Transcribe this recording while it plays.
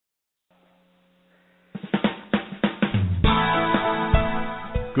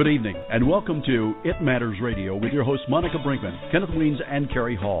Good evening, and welcome to It Matters Radio with your hosts Monica Brinkman, Kenneth Weens, and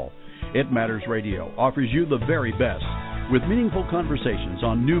Kerry Hall. It Matters Radio offers you the very best with meaningful conversations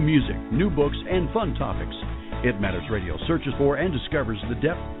on new music, new books, and fun topics. It Matters Radio searches for and discovers the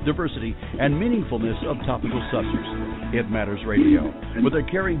depth, diversity, and meaningfulness of topical subjects. It Matters Radio, with a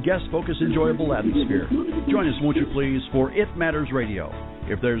caring, guest-focused, enjoyable atmosphere. Join us, won't you please, for It Matters Radio.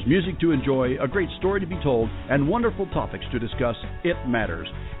 If there's music to enjoy, a great story to be told, and wonderful topics to discuss, it matters.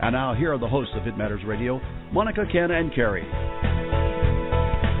 And now, here are the hosts of It Matters Radio, Monica, Ken, and Kerry.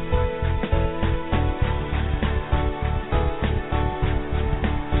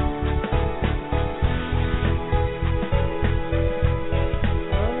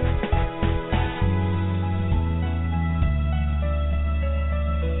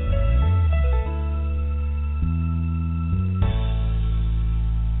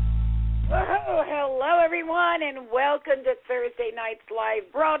 And welcome to Thursday night's live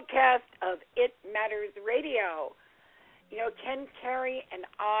broadcast of It Matters Radio. You know, Ken, Kerry, and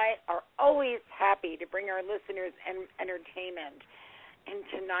I are always happy to bring our listeners entertainment. And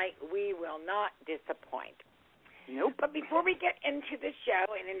tonight we will not disappoint. Nope. But before we get into the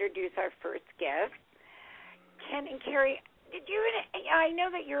show and introduce our first guest, Ken and Kerry, I know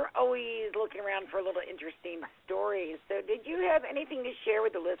that you're always looking around for little interesting stories. So did you have anything to share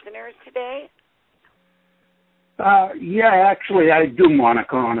with the listeners today? Yeah, actually I do,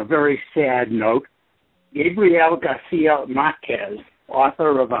 Monica, on a very sad note. Gabriel Garcia Marquez,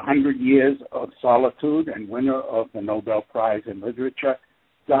 author of 100 Years of Solitude and winner of the Nobel Prize in Literature,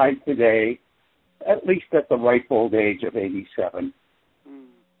 died today, at least at the ripe old age of 87.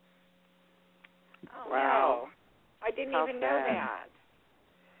 Oh, wow. I didn't even know that.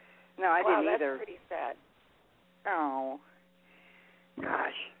 No, I didn't that's either. That's pretty sad. Oh.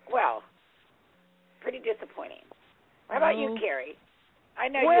 Gosh. Well, pretty disappointing. How about you, Kerry? I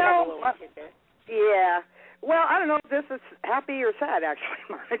know you have a little tidbit. Yeah. Well, I don't know if this is happy or sad, actually,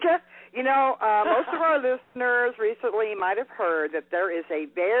 Monica. You know, most of our listeners recently might have heard that there is a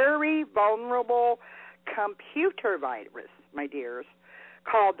very vulnerable computer virus, my dears,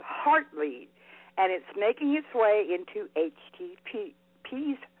 called Heartbleed, and it's making its way into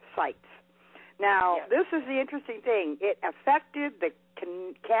HTTP sites. Now, This is the interesting thing. It affected the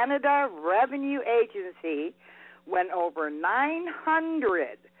Canada Revenue Agency when over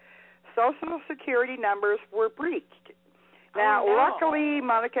 900 Social Security numbers were breached. Now, luckily,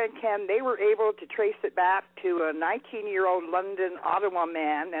 Monica and Ken, they were able to trace it back to a 19-year-old London, Ottawa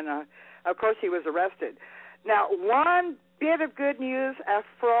man, and, of course, he was arrested. Now, one bit of good news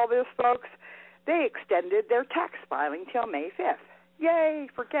for all this, folks, they extended their tax filing till May 5th. Yay,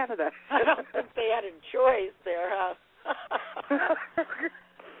 for Canada. I don't think they had a choice there, huh?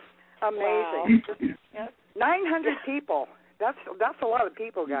 Amazing. Wow. 900 people. That's a lot of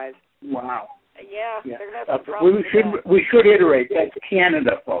people, guys. Wow. Yeah. There's no problem we should iterate that's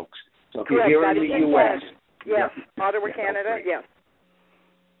Canada, folks. So if you're here in the U.S. Yes. Ottawa, Canada, yes.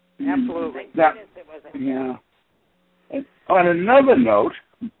 Absolutely. It wasn't. Yeah. And on another note,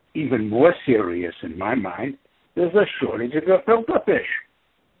 even more serious in my mind, there's a shortage of gefilte fish.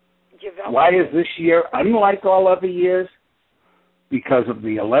 Why is this year unlike all other years? Because of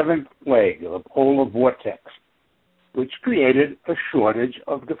the 11th plague, the polar vortex, which created a shortage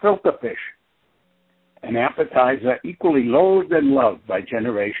of gefilte fish, an appetizer equally loathed and loved by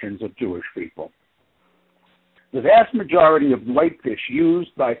generations of Jewish people. The vast majority of whitefish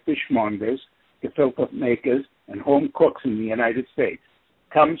used by fishmongers, gefilte makers, and home cooks in the United States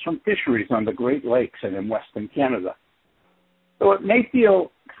comes from fisheries on the Great Lakes and in Western Canada. So it may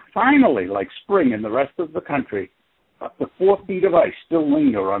feel finally like spring in the rest of the country, up to 4 feet of ice still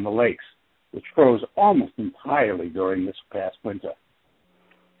linger on the lakes, which froze almost entirely during this past winter.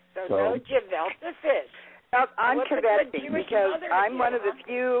 So no gefilte fish. I'm Quebec because I'm one of the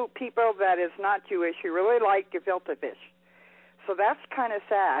few people that is not Jewish who really like gefilte fish. So that's kind of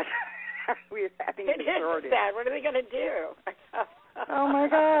sad. We're having a shortage. It is sad. What are they going to do? Oh, my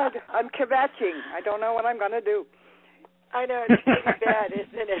God. I'm kvetching. I don't know what I'm going to do. I know. It's pretty bad,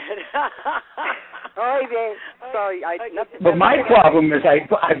 isn't it? Sorry. But my problem is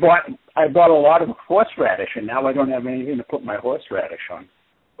I bought a lot of horseradish, and now I don't have anything to put my horseradish on.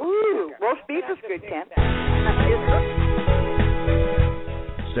 Ooh, roast beef is good, Ken.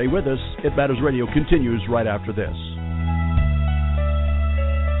 Stay with us. It Matters Radio continues right after this.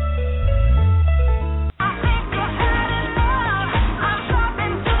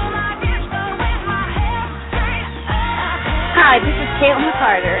 Hi, this is Caitlin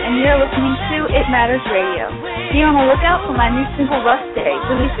Carter, and you're listening to It Matters Radio. Be on the lookout for my new single, Rust Day,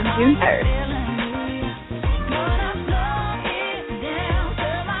 released on June 3rd.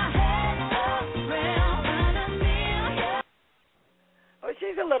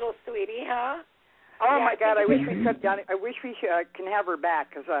 sweetie, huh? Oh my God! I wish we could. I wish we can have her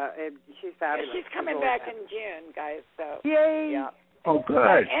back because she's fabulous. Yeah, she's coming back in June, guys. So yay! Yeah. Oh, good.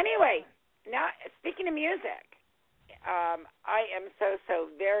 But anyway, now speaking of music, I am so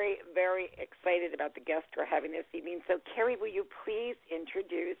very, very excited about the guest we're having this evening. So, Kerry, will you please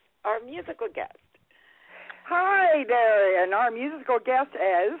introduce our musical guest? Hi there, and our musical guest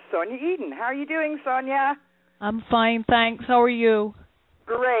is Sonia Eden. How are you doing, Sonia? I'm fine, thanks. How are you?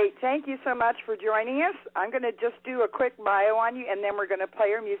 Great. Thank you so much for joining us. I'm going to just do a quick bio on you, and then we're going to play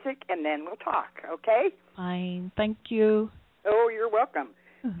your music, and then we'll talk, okay? Fine, thank you. Oh, you're welcome.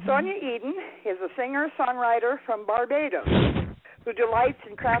 Sonia Eden is a singer-songwriter from Barbados who delights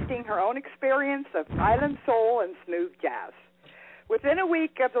in crafting her own experience of island soul and smooth jazz. Within a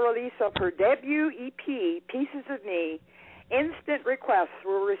week of the release of her debut EP, Pieces of Me, instant requests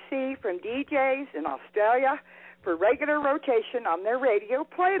were received from DJs in Australia for regular rotation on their radio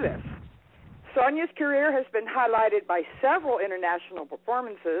playlists. Sonia's career has been highlighted by several international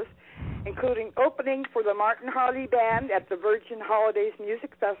performances, including opening for the Martin Harley Band at the Virgin Holidays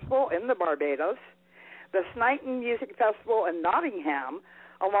Music Festival in the Barbados, the Snyton Music Festival in Nottingham,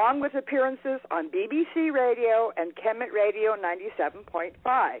 along with appearances on BBC Radio and Kemet Radio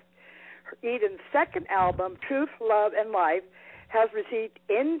 97.5. Eden's second album, Truth, Love, and Life, has received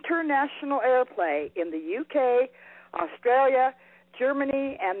international airplay in the UK, Australia,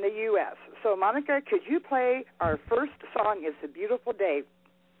 Germany, and the U.S. So, Monica, could you play our first song, It's a Beautiful Day?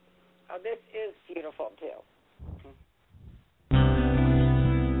 Oh, this is beautiful, too.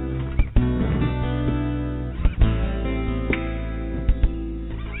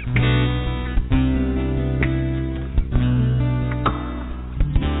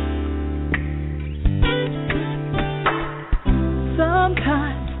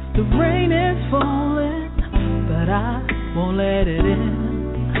 Sometimes the rain is falling, but I won't let it in.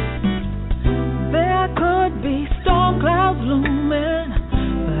 There could be storm clouds looming,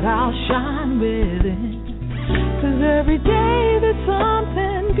 but I'll shine within. 'Cause every day there's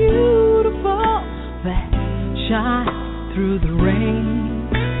something beautiful that shines through the rain.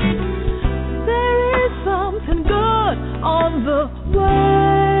 There is something good on the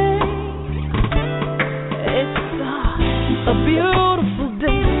way. It's a beautiful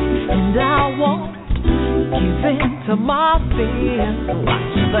day, and I won't give in to my fears.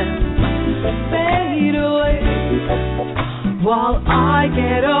 Watch them fade away while I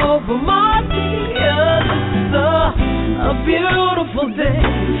get over my tears. It's a beautiful day,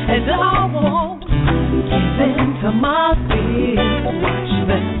 and I won't give in to my fears. Watch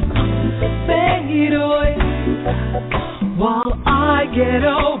them fade away while I get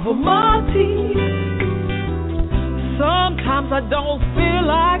over my tears. Sometimes I don't feel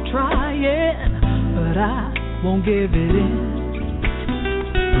like trying, but I won't give it in.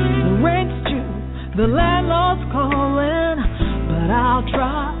 The rent's due, the landlord's calling, but I'll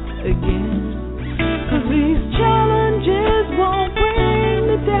try again. 'Cause these challenges won't bring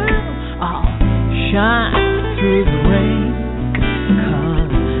me down. I'll shine through the rain.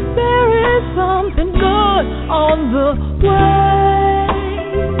 'Cause there is something good on the way.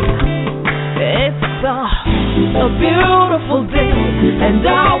 It's a beautiful day, and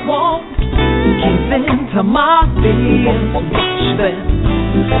I won't give in to my fears. Watch them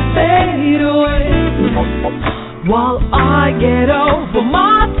fade away while I get over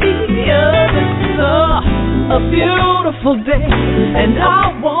my tears. It's a beautiful day, and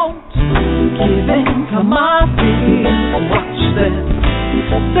I won't give in to my fears. Watch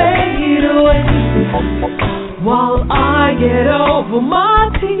them fade away while I get over my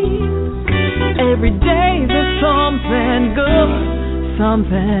tears. Every day there's something good,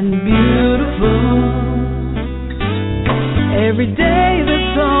 something beautiful. Every day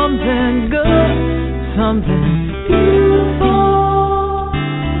there's something good, something beautiful.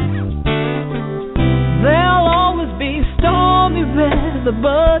 There'll always be stormy weather,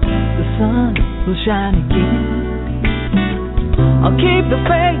 but the sun will shine again. I'll keep the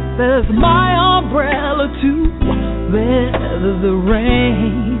faith as my umbrella to weather the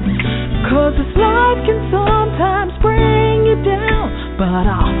rain. 'Cause this life can sometimes bring you down, but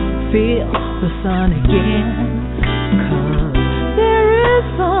I'll feel the sun again. 'Cause there is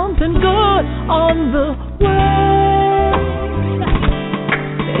something good on the way.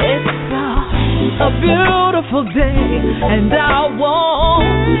 It's a beautiful day, and I won't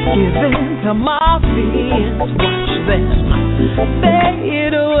give in to my fears. Watch them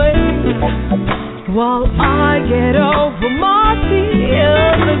fade away while I get over my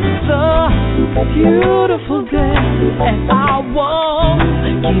tears. It's a beautiful day, and I won't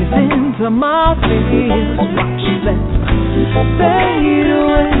give in to my fears, watch them fade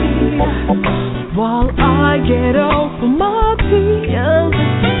away while I get over my tears.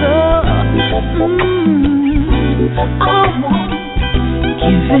 I won't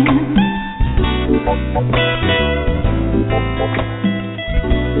give in.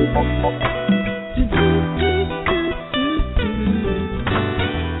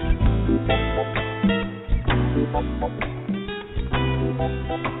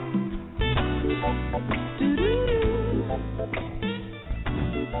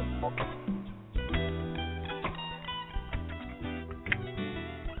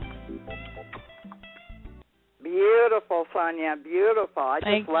 Beautiful, Sonia. Beautiful. I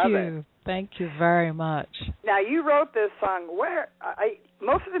just love it. Thank you very much. Now, you wrote this song.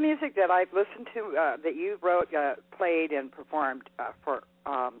 Most of the music that I've listened to that you wrote, played, and performed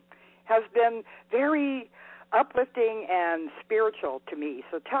has been very uplifting and spiritual to me.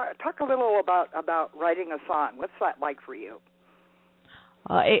 So talk a little about writing a song. What's that like for you?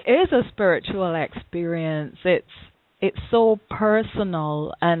 It is a spiritual experience. It's so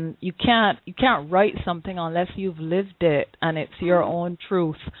personal, and you can't write something unless you've lived it and it's your own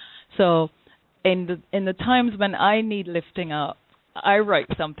truth. So in the times when I need lifting up, I write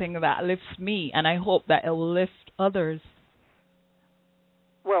something that lifts me, and I hope that it will lift others.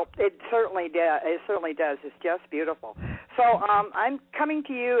 Well, it certainly does. It certainly does. It's just beautiful. So I'm coming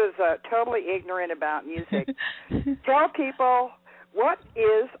to you as totally ignorant about music. Tell people, what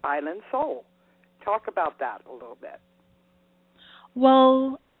is Island Soul? Talk about that a little bit.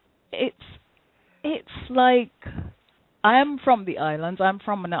 Well, it's like, I'm from the islands. I'm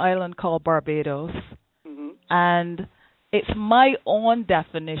from an island called Barbados, and it's my own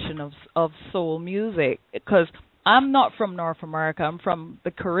definition of soul music, because I'm not from North America. I'm from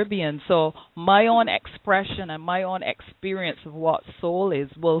the Caribbean, so my own expression and my own experience of what soul is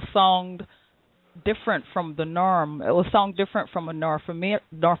will sound different from the norm. It will sound different from a North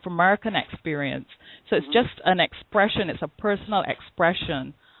American experience. So it's just an expression. It's a personal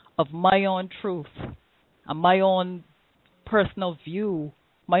expression of my own truth and my own personal view,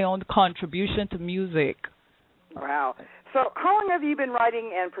 my own contribution to music. Wow. So how long have you been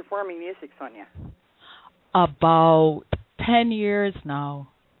writing and performing music, Sonia? About 10 years now.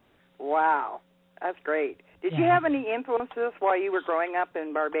 Wow. That's great. Did you have any influences while you were growing up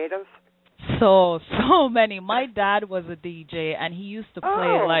in Barbados? So many. My dad was a DJ, and he used to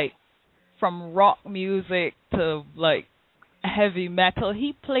play like from rock music to like heavy metal.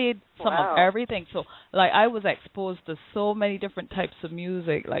 He played some of everything. So like I was exposed to so many different types of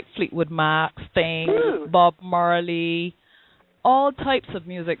music, like Fleetwood Mac, Sting, Bob Marley, all types of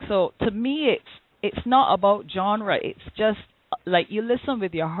music. So to me, it's not about genre. It's just like you listen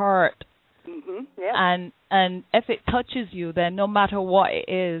with your heart, and if it touches you, then no matter what it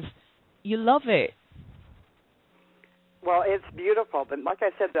is, you love it. Well, it's beautiful. But like I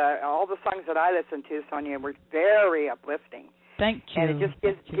said, all the songs that I listened to, Sonia, were very uplifting. Thank you. And it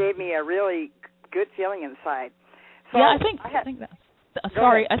just gave me a really good feeling inside. So yeah, I think that's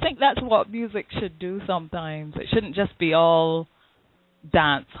I think that's what music should do sometimes. It shouldn't just be all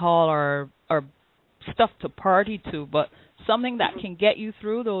dance hall or stuff to party to, but something that can get you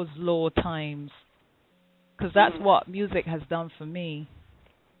through those low times. Because that's what music has done for me.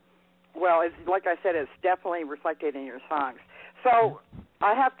 Well, it's like I said, it's definitely reflected in your songs. So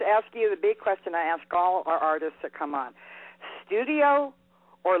I have to ask you the big question I ask all our artists that come on. Studio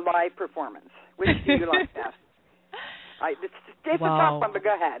or live performance? Which do you like best? It's a tough one, but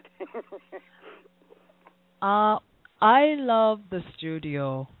go ahead. I love the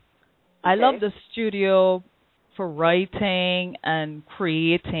studio. I love the studio for writing and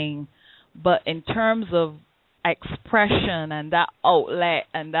creating, but in terms of expression and that outlet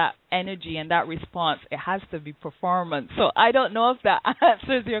and that energy and that response, it has to be performance. So I don't know if that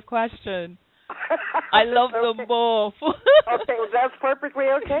answers your question. I love them both. Okay, well, that's perfectly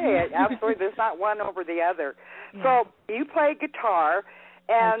okay. Absolutely, there's not one over the other. So you play guitar,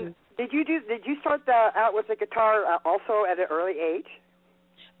 and did you start out with the guitar also at an early age?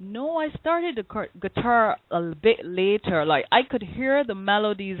 No, I started the guitar a bit later. Like I could hear the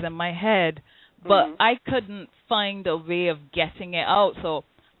melodies in my head, but I couldn't find a way of getting it out. So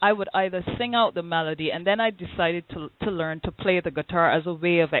I would either sing out the melody, and then I decided to learn to play the guitar as a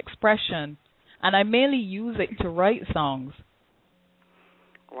way of expression. And I mainly use it to write songs.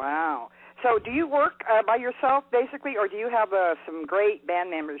 Wow. So do you work by yourself, basically, or do you have some great band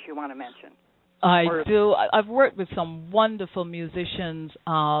members you want to mention? I do. I've worked with some wonderful musicians.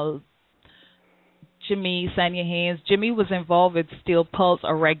 Jimmy, Sonia Haynes. Jimmy was involved with Steel Pulse,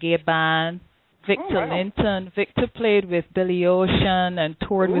 a reggae band. Victor Linton. Victor played with Billy Ocean and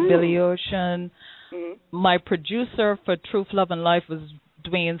toured with Billy Ocean. Mm-hmm. My producer for Truth, Love, and Life was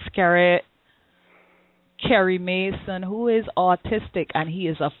Dwayne Scarrett. Kerry Mason, who is autistic, and he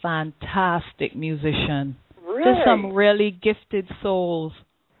is a fantastic musician. Really? Just some really gifted souls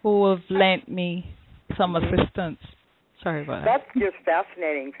who have lent me some assistance. Sorry about that. That's just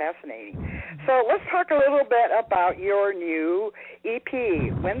fascinating. So let's talk a little bit about your new EP.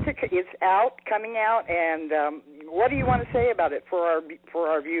 When's it's out, coming out, and what do you want to say about it for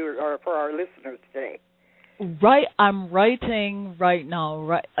our viewers or for our listeners today? Right, I'm writing right now.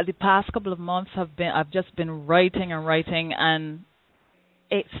 Right, the past couple of months I've just been writing, and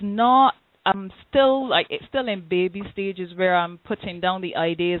it's not. It's still in baby stages where I'm putting down the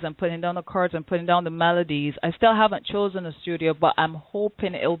ideas and putting down the chords and putting down the melodies. I still haven't chosen a studio, but I'm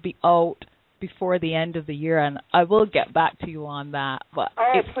hoping it'll be out before the end of the year, and I will get back to you on that. But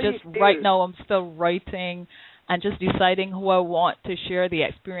it's just right now I'm still writing and just deciding who I want to share the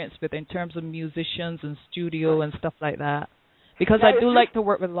experience with in terms of musicians and studio and stuff like that. Because I do like to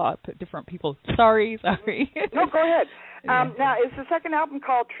work with a lot of different people. Sorry. No, go ahead. Now, is the second album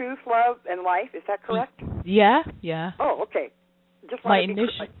called Truth, Love, and Life? Is that correct? Yeah. Oh, okay. Just my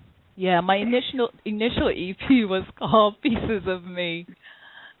initial EP was called Pieces of Me.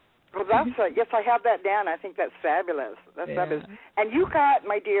 Well, that's yes, I have that down. I think that's fabulous. Fabulous. And you got,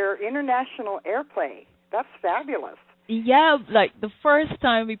 my dear, international airplay. That's fabulous. Yeah, like the first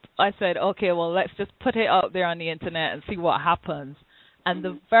time I said, okay, well, let's just put it out there on the internet and see what happens. And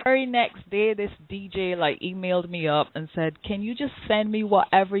the very next day, this DJ emailed me up and said, can you just send me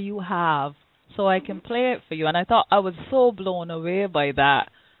whatever you have so I can play it for you? And I thought I was so blown away by that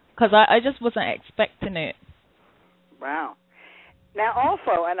because I just wasn't expecting it. Wow. Now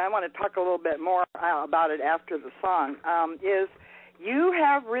also, and I want to talk a little bit more about it after the song, is you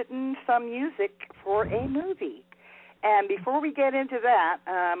have written some music for a movie. And before we get into that,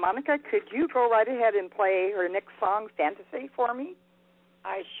 Monica, could you go right ahead and play her next song, Fantasy, for me?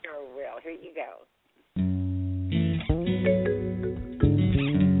 I sure will. Here you go.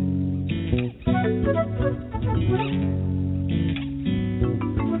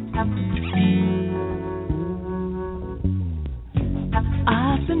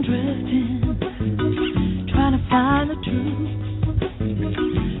 I've been drifting, trying to find the truth,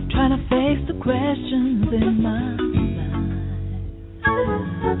 trying to face the questions in my life.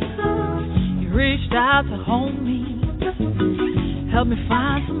 You reached out to hold me, help me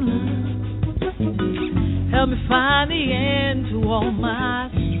find some love, help me find the end to all my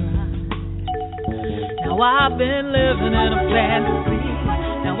strife. Now I've been living in a fantasy,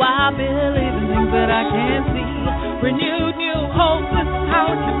 now I believe in things that I can't see. Renewed new hope, this is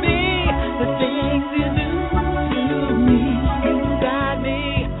how it can be. The things you do to me, you got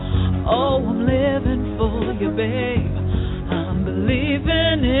me. Oh, I'm living for you, babe. I'm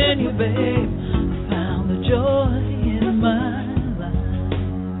believing in you, babe. I found the joy in my life.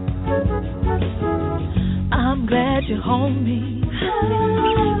 I'm glad you hold me.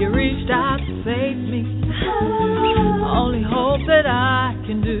 You reached out to save me. Only hope that I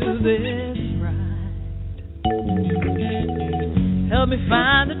can do this right. Help me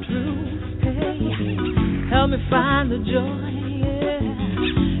find the truth, hey. Help me find the joy, yeah.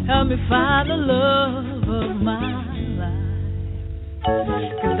 Help me find the love of my life.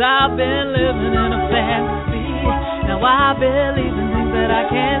 'Cause I've been living in a fantasy. Now I believe in things that I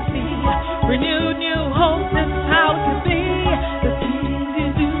can't see. Renewed new hope, this is how it can be. The things you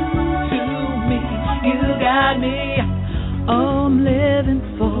do to me, you got me. Oh, I'm living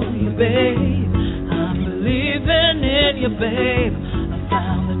for you, babe. I'm believing in you, babe. I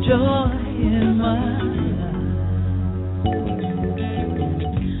found the joy in my life.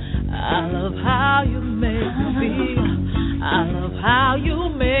 I love how you make me feel. I love how you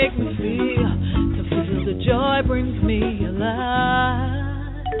make me feel. To feel the joy brings me alive.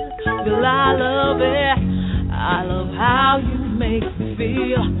 Well, I love it. I love how you make me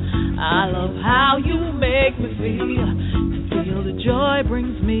feel. I love how you make me feel. To feel the joy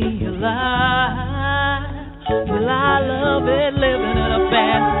brings me alive. Well, I love it, living in a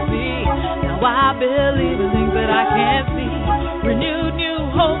fantasy. Now I believe in things that I can't see. Renewed new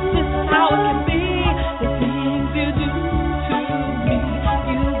hope, this is how it can be. The things you do to me,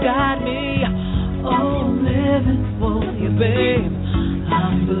 you got me. Oh, I'm living for you, babe.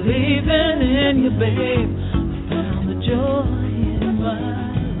 I'm believing in you, babe. I found the joy in my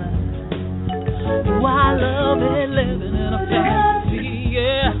life. Oh, I love it, living in a fantasy,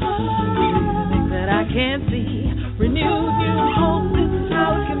 yeah. Believing the things that I can't see. Renewed new hope, this is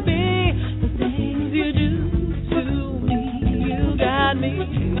how it can be. The things you do to me, you got me.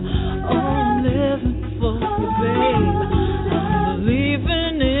 Oh, I'm living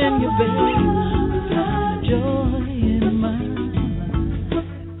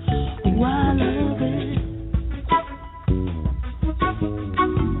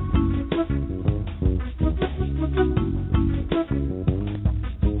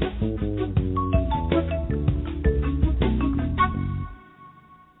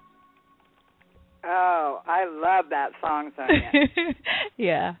song, Sonia.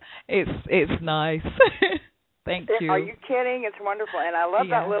 Yeah, it's nice. Thank you. Are you kidding? It's wonderful, and I love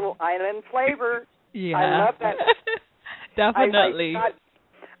that little island flavor. Yeah, I love that. Definitely.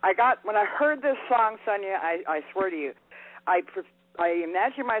 I got when I heard this song, Sonia. I swear to you, I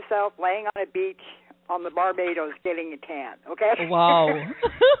imagine myself laying on a beach on the Barbados getting a tan. Okay. Wow.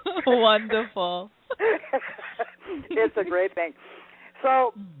 Wonderful. It's a great thing.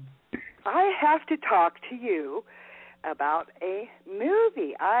 So I have to talk to you about a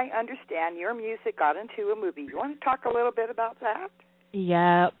movie. I understand your music got into a movie. You want to talk a little bit about that?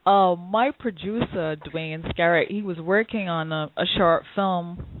 Yeah. My producer, Dwayne Scarrett, he was working on a short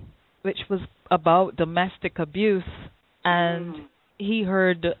film which was about domestic abuse, and he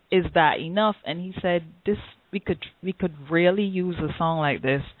heard "Is That Enough?" and he said, we could really use a song like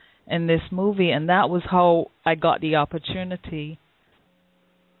this in this movie, and that was how I got the opportunity.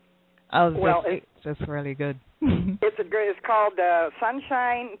 It's just really good. It's called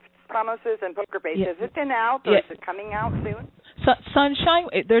Sunshine, Promises, and Poker Face. Yeah. Has it been out, or is it coming out soon? Sunshine.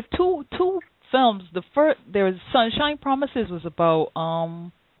 There are two films. There's Sunshine Promises was about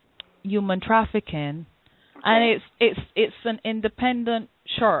human trafficking, and it's an independent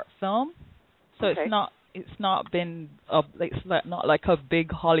short film, so it's not been not like a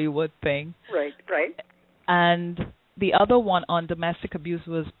big Hollywood thing. Right. And the other one on domestic abuse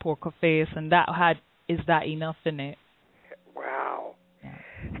was Poker Face, and that had Is That Enough in it. Wow. Yeah.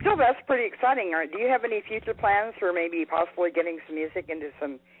 So that's pretty exciting. Do you have any future plans for maybe possibly getting some music into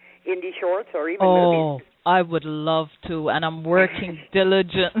some indie shorts or even movies? I would love to, and I'm working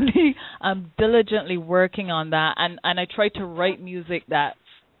diligently. I'm diligently working on that, and I try to write music that,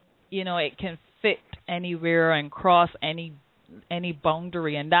 it can fit anywhere and cross any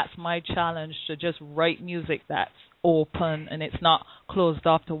boundary, and that's my challenge, to just write music that's open and it's not closed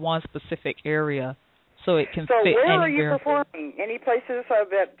off to one specific area, so it can fit anywhere. So where are you performing? Any places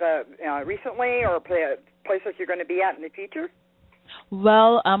that recently, or places you're going to be at in the future?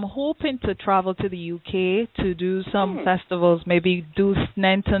 Well, I'm hoping to travel to the UK to do some festivals, maybe do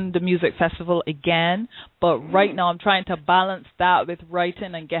Snenton, the music festival again. But right now I'm trying to balance that with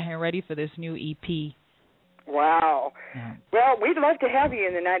writing and getting ready for this new EP. Wow. Yeah. Well, we'd love to have you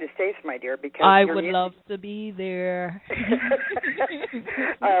in the United States, my dear, because I would love to be there.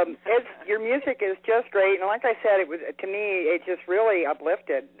 Your music is just great, and like I said, to me it just really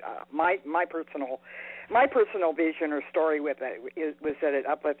uplifted my personal vision or story with it was that it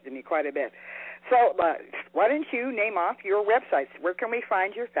uplifted me quite a bit. So why don't you name off your websites? Where can we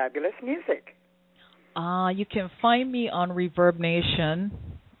find your fabulous music? You can find me on Reverb Nation.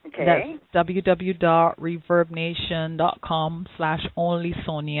 Okay. That's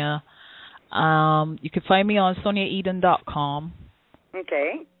www.reverbnation.com/onlysonia. You can find me on soniaeden.com.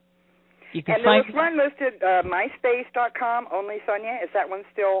 Okay. You can and there was one listed, myspace.com, Only Sonia. Is that one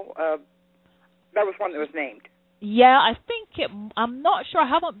still... that was one that was named. Yeah, I think I'm not sure. I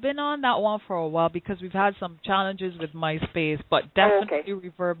haven't been on that one for a while because we've had some challenges with MySpace, but definitely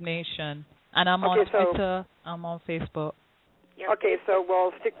Reverb Nation. And I'm on Twitter. I'm on Facebook. Okay, so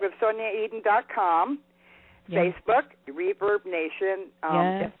we'll stick with SoniaEden.com, Facebook, Reverb Nation.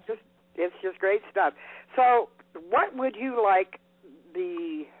 It's just great stuff. So what would you like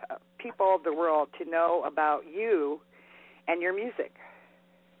the people of the world to know about you and your music?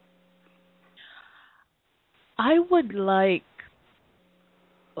 I would like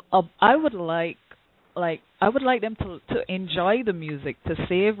them to enjoy the music, to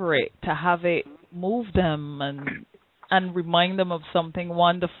savor it, to have it move them and remind them of something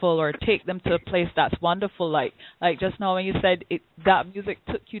wonderful, or take them to a place that's wonderful. Like just now when you said that music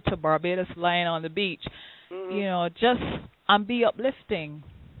took you to Barbados, lying on the beach, and be uplifting,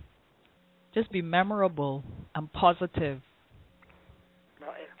 just be memorable and positive.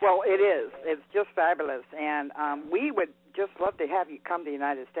 Well, it is. It's just fabulous, and we would just love to have you come to the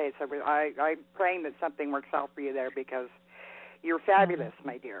United States. I'm praying that something works out for you there, because you're fabulous,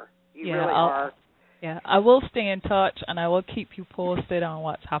 my dear. You really are. Yeah, I will stay in touch, and I will keep you posted on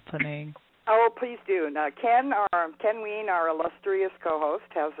what's happening. Oh, please do. Now, Ken Ween, our illustrious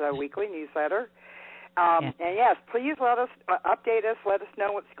co-host, has a weekly newsletter. And yes, please let us update us. Let us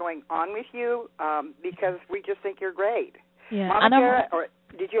know what's going on with you, because we just think you're great. Yeah, Monica,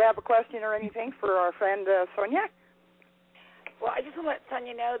 did you have a question or anything for our friend Sonia? Well, I just want to let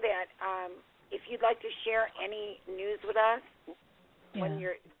Sonia know that if you'd like to share any news with us when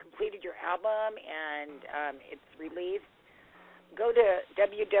you're completed your album and it's released, go to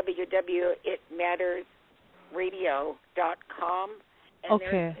www.itmattersradio.com, and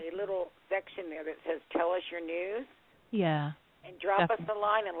there's a little section there that says "Tell us your news." Yeah. And drop us a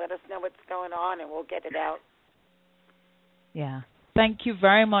line and let us know what's going on, and we'll get it out. Yeah. Thank you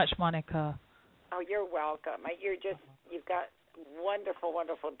very much, Monica. Oh, you're welcome. You've got wonderful,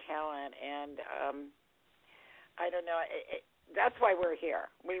 wonderful talent, and I don't know. That's why we're here.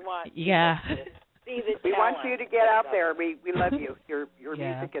 We want to see the talent. We want you to get out there. We love you. Your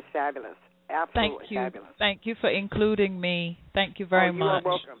music is fabulous. Absolutely fabulous. Thank you for including me. Thank you very much.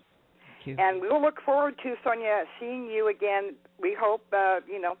 You're welcome. Thank you. And we'll look forward to, Sonia, seeing you again. We hope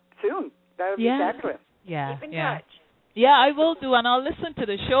soon. That would be fabulous. Yeah. Keep in touch. Yeah, I will do, and I'll listen to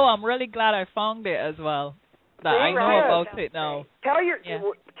the show. I'm really glad I found it as well. That I know about it now. Tell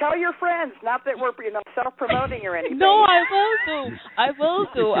your friends. Not that we're self-promoting or anything. No, I will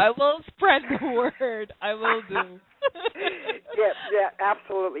do. I will spread the word. I will do. Yeah,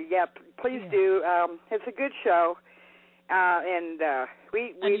 absolutely. Yeah, please do. It's a good show, and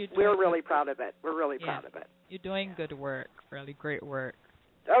we're really proud of it. We're really proud of it. You're doing good work. Really great work.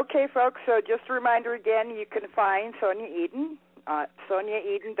 Okay, folks, so just a reminder again, you can find Sonia Eden at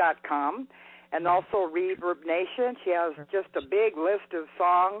soniaeden.com, and also Reverb Nation. She has just a big list of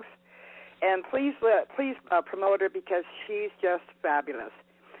songs, and please promote her because she's just fabulous.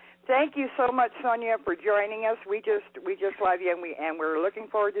 Thank you so much, Sonia, for joining us. We just love you, and we're looking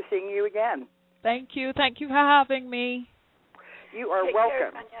forward to seeing you again. Thank you for having me. You are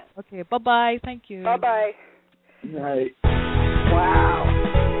welcome. Okay, bye-bye. Thank you. Bye-bye. Right. Wow.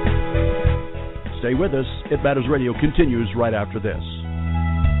 Stay with us. It Matters Radio continues right after this.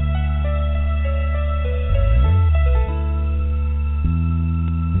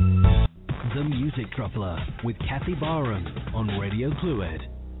 The Music Truffler with Kathy Barham on Radio Fluid.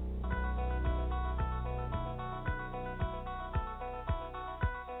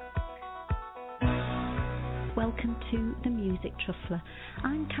 Welcome to The Music Truffler.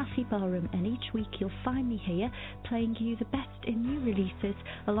 I'm Kathy Barham, and each week you'll find me here playing you the best in new releases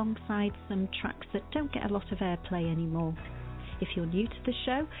alongside some tracks that don't get a lot of airplay anymore. If you're new to the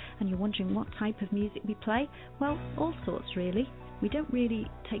show and you're wondering what type of music we play, well, all sorts really. We don't really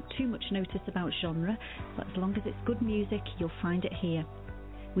take too much notice about genre, but as long as it's good music, you'll find it here.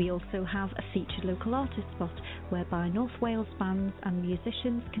 We also have a featured local artist spot whereby North Wales bands and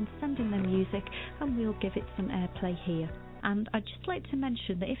musicians can send in their music and we'll give it some airplay here. And I'd just like to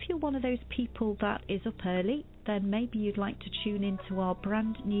mention that if you're one of those people that is up early, then maybe you'd like to tune into our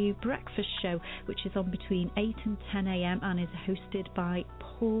brand new breakfast show, which is on between 8 and 10 a.m. and is hosted by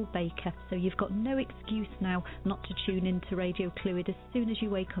Paul Baker. So you've got no excuse now not to tune into Radio Fluid as soon as you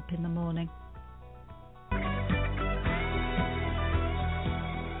wake up in the morning.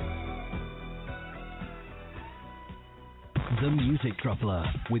 The Music Truffler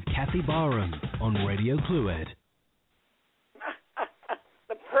with Kathy Barham on Radio Fluid.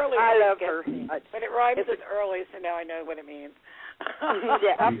 The pearly. I love her. But it rhymes with early, so now I know what it means.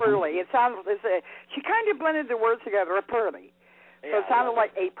 Yeah, up early. It sounds. She kind of blended the words together, up early. So it sounded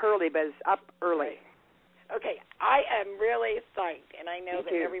like a pearly, but it's up early. Okay, I am really psyched, and I know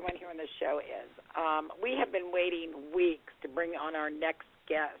that everyone here on the show is. We have been waiting weeks to bring on our next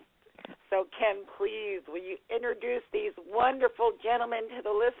guest. So, Ken, please, will you introduce these wonderful gentlemen to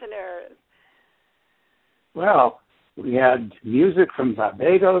the listeners? Well, we had music from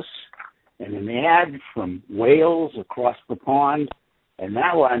Barbados and an ad from Wales across the pond, and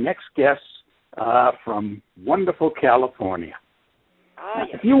now our next guest from wonderful California.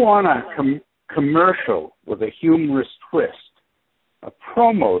 If you want a commercial with a humorous twist, a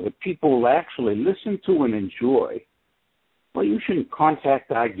promo that people will actually listen to and enjoy, well, you should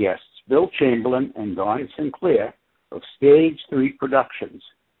contact our guests, Bill Chamberlain and Don Sinclair of Stage 3 Productions.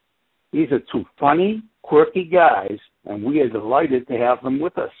 These are two funny, quirky guys, and we are delighted to have them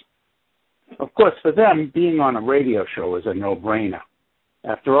with us. Of course, for them, being on a radio show is a no-brainer.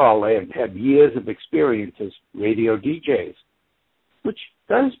 After all, they have had years of experience as radio DJs, which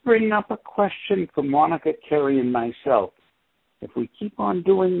does bring up a question for Monica, Kerry, and myself. If we keep on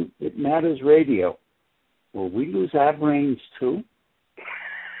doing It Matters Radio, will we lose our brains too?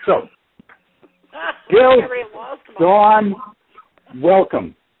 So, Bill, Dawn,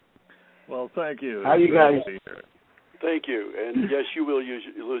 welcome. Well, thank you. How are you guys? Thank you. And yes, you will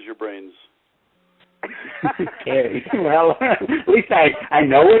lose your brains. Okay. Well, at least I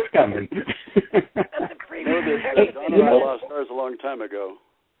know it's coming. That's a pretty good Don and I lost ours a long time ago.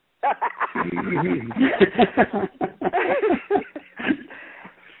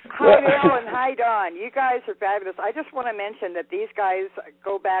 Hi, Bill, and hi, Don. You guys are fabulous. I just want to mention that these guys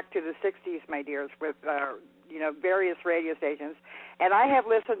go back to the 60s, my dears, with various radio stations, and I have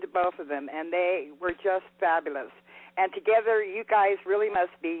listened to both of them, and they were just fabulous. And together, you guys really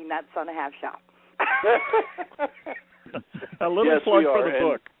must be nuts on a half shell. A little plug for the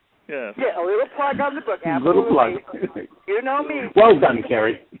book. Yes. Yeah, a little plug on the book. Little plug. You know me. Well done,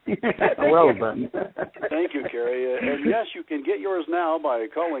 Kerry. Well done. Thank you, Kerry. And yes, you can get yours now by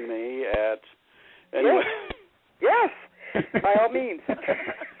calling me at. Anyway. Yes. By all means.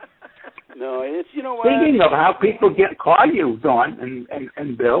 No, it's what. Speaking of how people call you, Dawn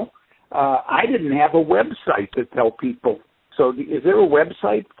and Bill, I didn't have a website to tell people. So is there a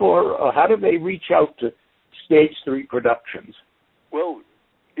website for? How do they reach out to Stage 3 Productions? Well,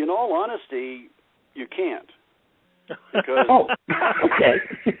 in all honesty, you can't. Because okay.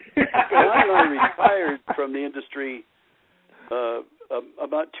 I retired from the industry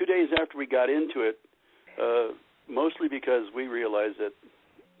about 2 days after we got into it, mostly because we realized that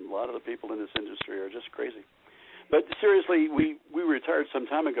a lot of the people in this industry are just crazy. But seriously, we retired some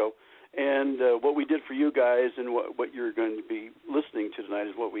time ago, and what we did for you guys and what you're going to be listening to tonight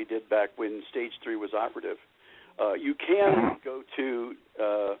is what we did back when Stage 3 was operative. You can go to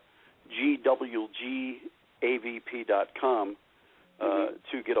gwgavp.com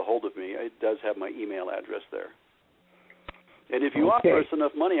to get a hold of me. It does have my email address there. And if you offer us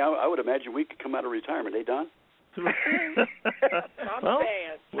enough money, I would imagine we could come out of retirement. Eh, Don? Well,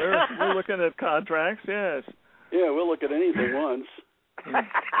 we're looking at contracts, yes. Yeah, we'll look at anything once.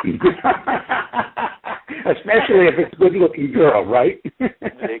 Especially if it's a good-looking girl, right?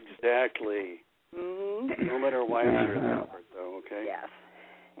 Exactly. Don't let our wives hear that part, though, okay? Yes.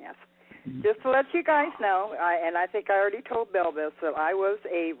 Just to let you guys know, and I think I already told Bill this, that I was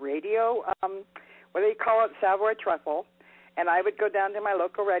a radio, what do you call it, Savoy truffle, and I would go down to my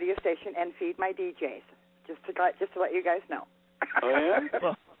local radio station and feed my DJs, just to let you guys know. Oh, yeah?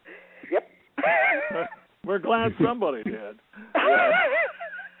 Well, yep. We're glad somebody did.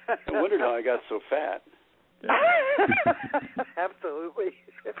 I wondered how I got so fat. Absolutely.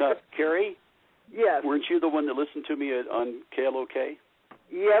 Kerry? Yes. Weren't you the one that listened to me on KLOK?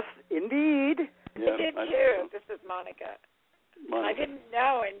 Yes, indeed. Yeah, I did too. This is Monica. I didn't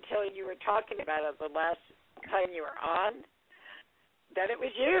know until you were talking about it the last time you were on that it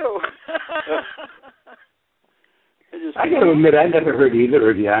was you. I got to admit, I never heard either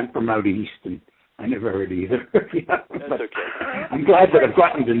of you. I'm from out east, and I never heard either of you. That's okay. I'm glad that I've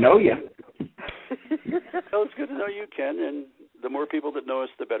gotten to know you. Well, it's good to know you, Ken, and the more people that know us,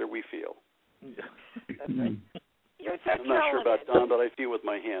 the better we feel. That's right. You're so I'm not sure about Don, but I feel with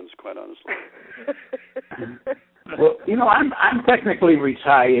my hands, quite honestly. Well, I'm technically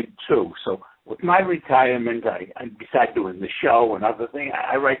retired too. So with my retirement, I besides doing the show and other things,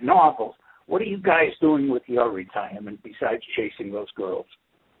 I write novels. What are you guys doing with your retirement besides chasing those girls?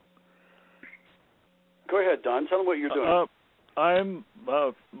 Go ahead, Don. Tell them what you're doing. I'm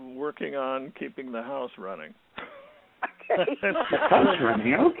working on keeping the house running. Okay.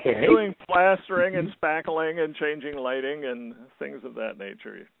 Okay. Doing plastering and spackling and changing lighting and things of that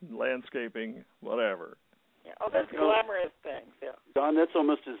nature, landscaping, whatever. Yeah, all those glamorous things. Yeah. Don, that's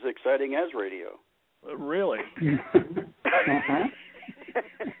almost as exciting as radio. Really?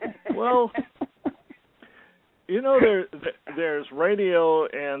 Well, there's radio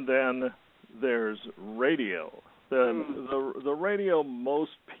and then there's radio. The radio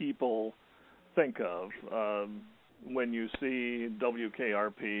most people think of when you see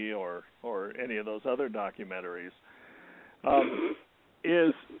WKRP or any of those other documentaries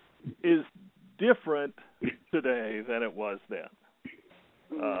is different today than it was then.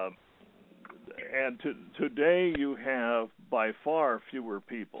 And today you have by far fewer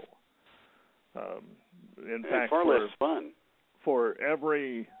people. In fact, far less fun. For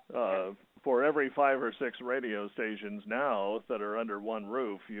every 5 or 6 radio stations now that are under one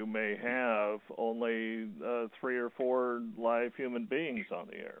roof, you may have only 3 or 4 live human beings on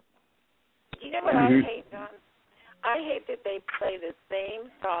the air. You know what I hate, Don? I hate that they play the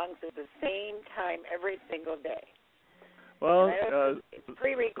same songs at the same time every single day. Well, it's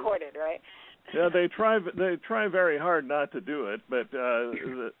pre-recorded, right? Yeah, they try very hard not to do it, but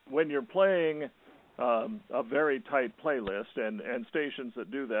when you're playing a very tight playlist, and stations that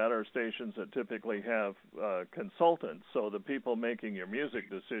do that are stations that typically have consultants, so the people making your music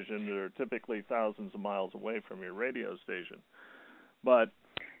decisions are typically thousands of miles away from your radio station. But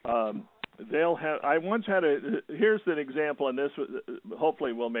they'll have. I once had here's an example, and this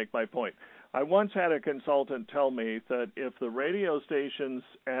hopefully will make my point. I once had a consultant tell me that if the radio station's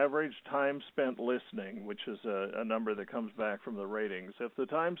average time spent listening, which is a number that comes back from the ratings, if the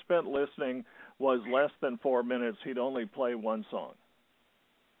time spent listening was less than 4 minutes, he'd only play one song.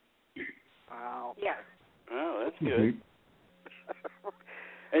 Wow. Yeah. Oh, that's good.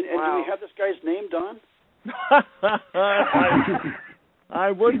 And do we have this guy's name, Don?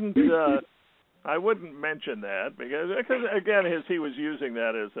 I wouldn't I wouldn't mention that because again, he was using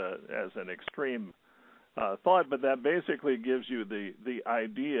that as an extreme thought, but that basically gives you the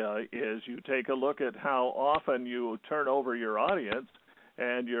idea is you take a look at how often you turn over your audience,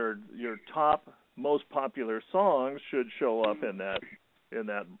 and your top most popular songs should show up in that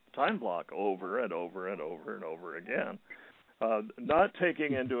time block over and over and over and over again. Not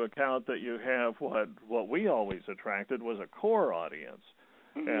taking into account that you have what we always attracted was a core audience.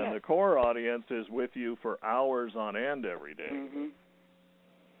 And the core audience is with you for hours on end every day. Mm-hmm.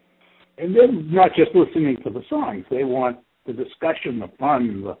 And they're not just listening to the songs. They want the discussion, the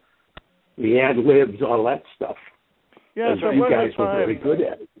fun, the ad-libs, all that stuff. Yes, you guys were very good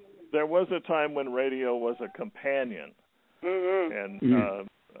at it. There was a time when radio was a companion. Mm-hmm. And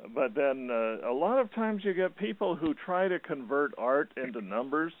but then a lot of times you get people who try to convert art into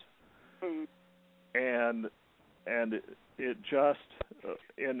numbers. And it just,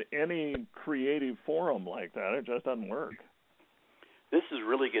 in any creative forum like that, it just doesn't work. This is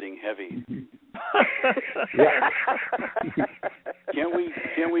really getting heavy.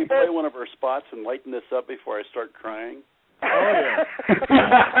 Can we play one of our spots and lighten this up before I start crying? Oh yeah.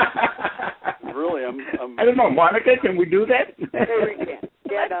 Really, I don't know, Monica. Can we do that?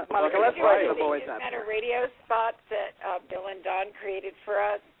 Yeah, Monica, let's lighten the boys up. These radio spots that Bill and Don created for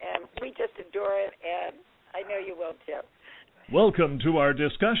us, and we just adore it, and I know you will too. Welcome to our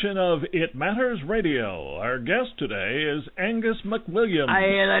discussion of It Matters Radio. Our guest today is Angus McWilliams.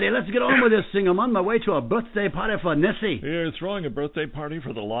 Aye, laddie, let's get on with this thing. I'm on my way to a birthday party for Nessie. You're throwing a birthday party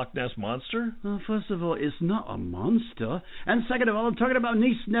for the Loch Ness Monster? Well, first of all, it's not a monster. And second of all, I'm talking about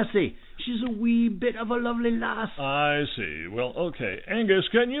niece Nessie. She's a wee bit of a lovely lass. I see. Well, okay. Angus,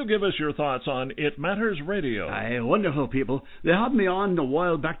 can you give us your thoughts on It Matters Radio? Aye, wonderful people. They had me on a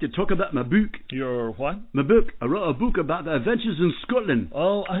while back to talk about my book. Your what? My book. I wrote a book about the adventures in Scotland.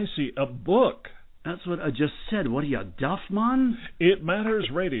 Oh, I see. A book. That's what I just said. What are you, deaf, man? It Matters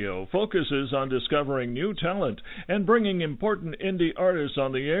Radio focuses on discovering new talent and bringing important indie artists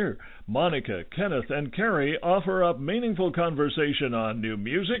on the air. Monica, Kenneth, and Kerry offer up meaningful conversation on new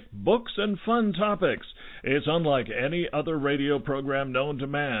music, books, and fun topics. It's unlike any other radio program known to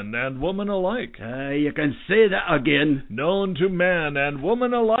man and woman alike. You can say that again. Known to man and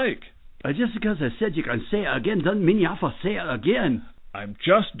woman alike. Just because I said you can say it again doesn't mean you have to say it again. I'm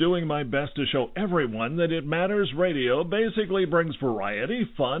just doing my best to show everyone that It Matters Radio basically brings variety,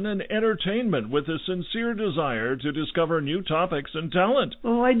 fun, and entertainment with a sincere desire to discover new topics and talent.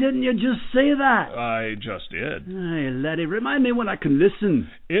 Oh, why didn't you just say that? I just did. Hey, laddie, remind me when I can listen.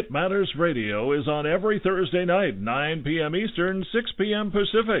 It Matters Radio is on every Thursday night, 9 p.m. Eastern, 6 p.m.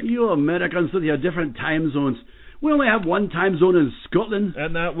 Pacific. You Americans with your different time zones. We only have one time zone in Scotland.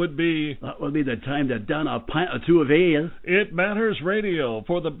 And that would be? That would be the time to down a pint or two of ale. It Matters Radio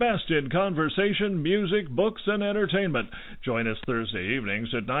for the best in conversation, music, books, and entertainment. Join us Thursday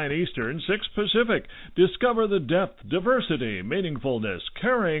evenings at 9 Eastern, 6 Pacific. Discover the depth, diversity, meaningfulness,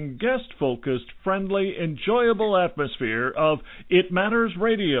 caring, guest-focused, friendly, enjoyable atmosphere of It Matters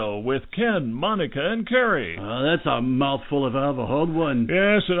Radio with Ken, Monica, and Kerry. Oh, that's a mouthful if I ever heard one.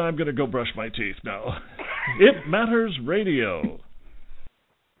 Yes, and I'm going to go brush my teeth now. It Matters Radio.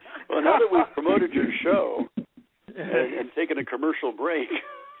 Well, now that we've promoted your show and taken a commercial break.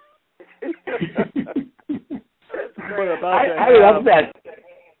 I love that.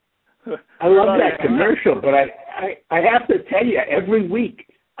 I love that commercial, but I have to tell you, every week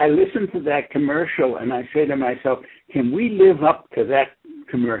I listen to that commercial and I say to myself, can we live up to that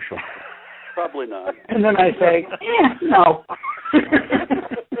commercial? Probably not. And then I say, no.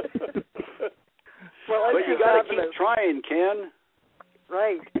 Well, but you got to keep trying, Ken.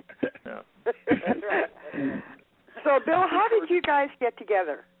 Right. Yeah. That's right. So, Bill, how did you guys get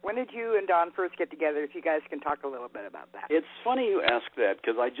together? When did you and Don first get together, if you guys can talk a little bit about that? It's funny you ask that,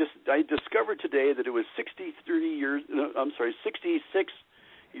 because I discovered today that it was 66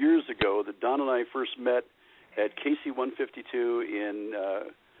 years ago that Don and I first met at KC-152 in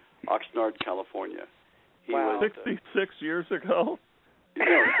Oxnard, California. Wow. 66 years ago? No,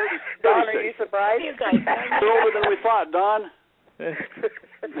 Don, are you surprised? You guys We're older than we thought, Don.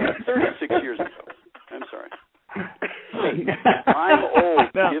 36 years ago. I'm sorry. I'm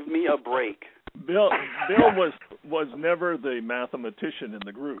old. Now, give me a break. Bill was never the mathematician in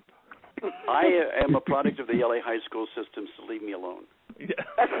the group. I am a product of the LA high school system, so leave me alone. Yeah.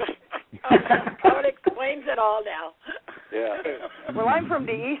 That explains it all now. Yeah. Well, I'm from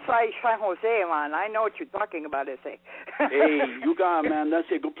the east side of San Jose, man. I know what you're talking about, Hey, you got, man, that's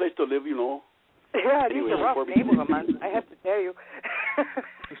a good place to live, you know. Yeah, these are rough neighborhood, man. I have to tell you.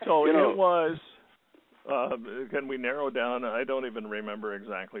 So you know, it was can we narrow down? I don't even remember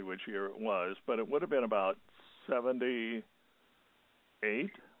exactly which year it was, but it would have been about 78?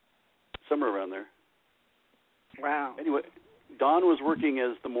 Somewhere around there. Wow. Anyway, Don was working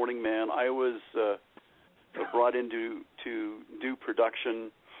as the morning man. I was brought in to do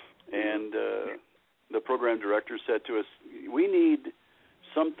production, and the program director said to us, we need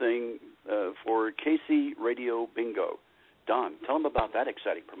something for KC Radio Bingo. Don, tell them about that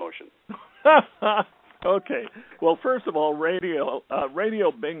exciting promotion. Okay. Well, first of all, Radio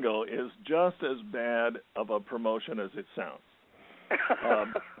Bingo is just as bad of a promotion as it sounds.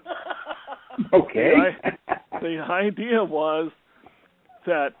 Okay. The idea was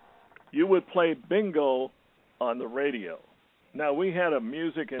that you would play bingo on the radio. Now, we had a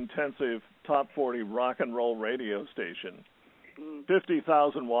music-intensive top 40 rock and roll radio station,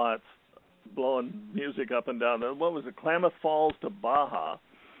 50,000 watts, blowing music up and down. What was it, Klamath Falls to Baja?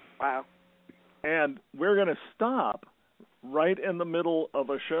 Wow. And we're going to stop right in the middle of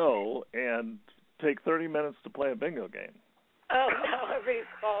a show and take 30 minutes to play a bingo game. Oh, no, everybody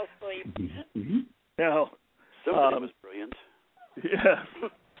falls asleep. Now, somebody was brilliant. Yes.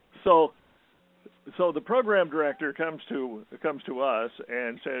 So the program director comes to us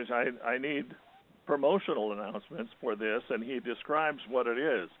and says, I need promotional announcements for this, and he describes what it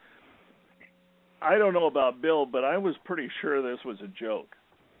is. I don't know about Bill, but I was pretty sure this was a joke.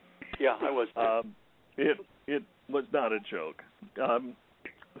 Yeah, I was. It was not a joke.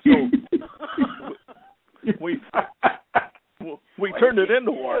 We turned it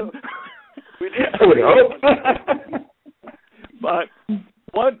into one. We did.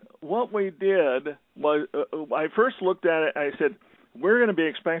 But what we did was, I first looked at it. I said, we're going to be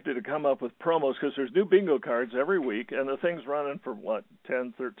expected to come up with promos because there's new bingo cards every week, and the thing's running for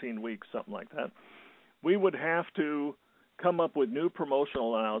 10, 13 weeks, something like that. We would have to come up with new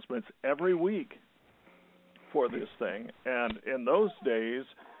promotional announcements every week for this thing. And in those days,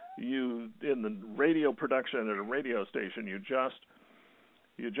 in the radio production at a radio station, you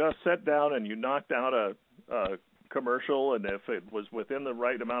just sat down and you knocked out a commercial, and if it was within the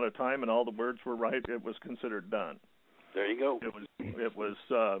right amount of time and all the words were right, it was considered done. There you go. It was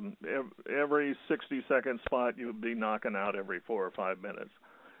every 60-second spot you would be knocking out every 4 or 5 minutes.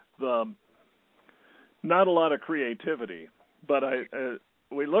 Not a lot of creativity, but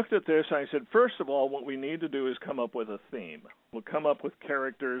we looked at this. I said, first of all, what we need to do is come up with a theme. We'll come up with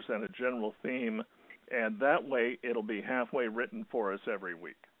characters and a general theme, and that way it'll be halfway written for us every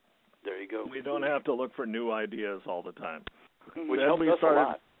week. There you go. We don't have to look for new ideas all the time. Which helped us a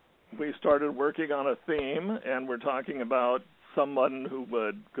lot. We started working on a theme, and we're talking about someone who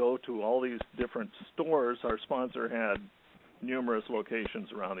would go to all these different stores. Our sponsor had numerous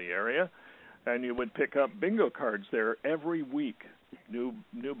locations around the area, and you would pick up bingo cards there every week, new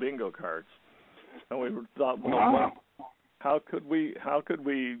bingo cards. And we thought, well, how could we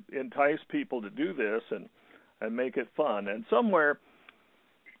entice people to do this and make it fun? And somewhere,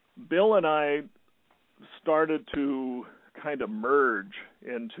 Bill and I started to kind of merge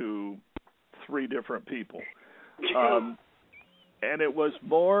into 3 different people, and it was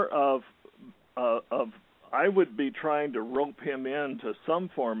more of I would be trying to rope him into some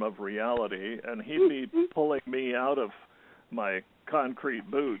form of reality, and he'd be pulling me out of my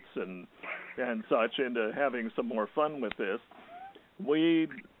concrete boots and such into having some more fun with this.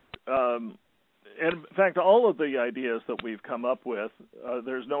 And in fact, all of the ideas that we've come up with,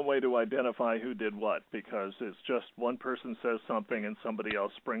 there's no way to identify who did what, because it's just one person says something and somebody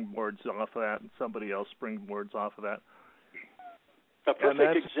else springboards off of that, and somebody else springboards off of that. A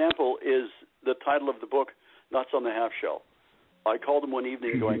perfect example is the title of the book, Nuts on the Half Shell. I called him one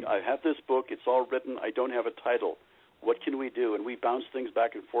evening going, I have this book, it's all written, I don't have a title. What can we do? And we bounced things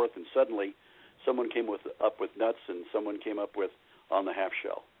back and forth, and suddenly someone came up with Nuts, and someone came up with On the Half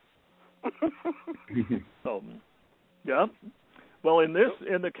Shell. Yeah. Well, in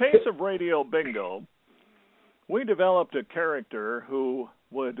the case of Radio Bingo, we developed a character who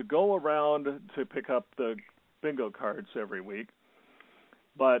would go around to pick up the bingo cards every week,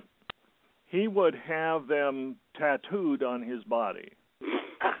 but he would have them tattooed on his body.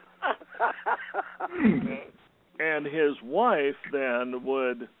 And his wife then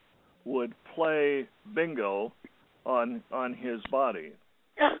would play bingo on his body.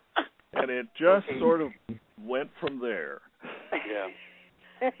 And it just sort of went from there. Yeah.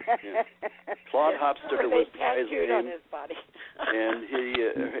 Claude Hopsticker was his name, on his body. And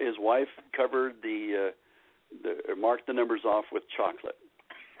his wife covered marked the numbers off with chocolate.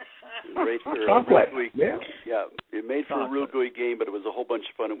 Chocolate. Yeah. It made for a real gooey game, but it was a whole bunch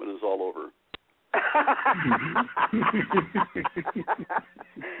of fun when it was all over.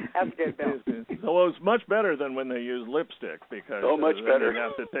 That's good, Bill. So it's much better than when they use lipstick because much better. You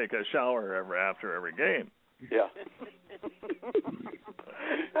have to take a shower after every game. Yeah.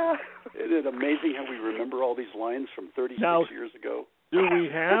 Isn't it amazing how we remember all these lines from 36 years ago?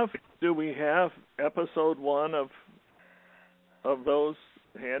 Do we have episode 1 of those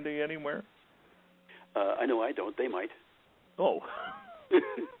handy anywhere? I know I don't. They might. Oh.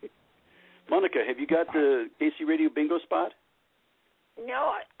 Monica, have you got the KC Radio bingo spot?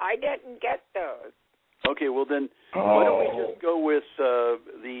 No, I didn't get those. Okay, well then, why don't we just go with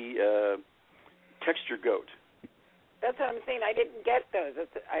the texture goat? That's what I'm saying. I didn't get those.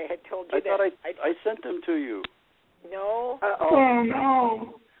 I had told you I thought I sent them to you. No. Oh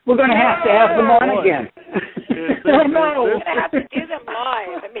no. We're going to have them on again. We're going to have to do them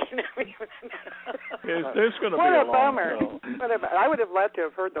live. I mean, is this going to be a bummer? I would have loved to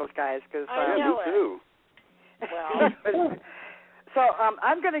have heard those guys. Cause, I know me too. Well. So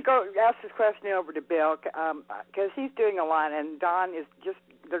I'm going to go ask this question over to Bill because he's doing a lot, and Don is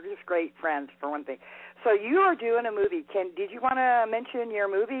they're just great friends, for one thing. So you are doing a movie. Did you want to mention your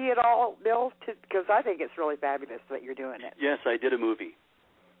movie at all, Bill? Because I think it's really fabulous that you're doing it. Yes, I did a movie.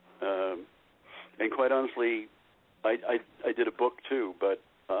 And quite honestly, I did a book too. But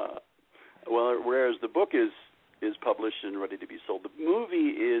whereas the book is published and ready to be sold, the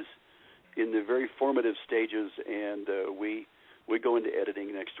movie is in the very formative stages, and we go into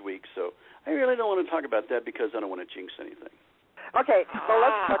editing next week. So I really don't want to talk about that because I don't want to jinx anything. Okay, so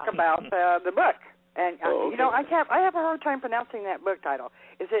let's talk about the book. And okay. You know, I have a hard time pronouncing that book title.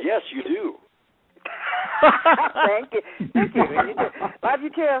 Is it? Yes, you do. Thank you. You do. Love you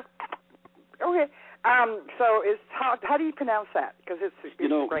too. Okay. So how do you pronounce that? Because it's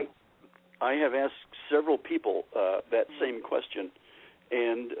great. I have asked several people that same question,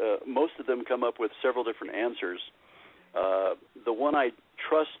 and most of them come up with several different answers. The one I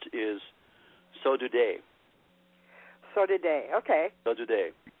trust is "So do they." So do they. Okay. So do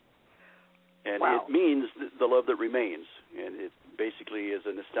they. And wow. It means the love that remains, and it basically is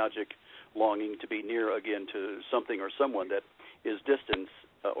a nostalgic longing to be near again to something or someone that is distant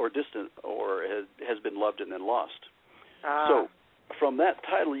or has been loved and then lost. So from that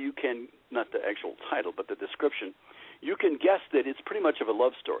title, you can, not the actual title, but the description, you can guess that it's pretty much of a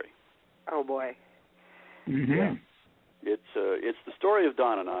love story. Oh, boy. Mm-hmm. Yeah. It's the story of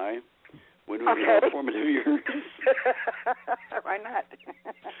Don and I when we were in our formative years. Why not?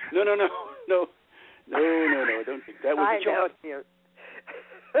 No. Don't think that was a joke.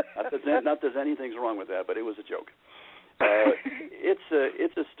 Not that there's anything wrong with that, but it was a joke.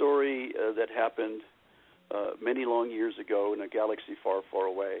 It's a story that happened many long years ago in a galaxy far, far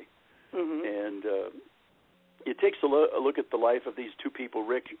away, and it takes a look at the life of these two people,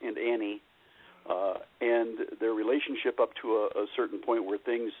 Rick and Annie, and their relationship up to a certain point where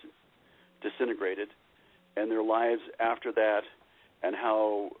things disintegrated, and their lives after that, and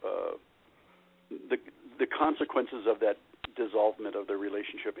how the consequences of that dissolvement of their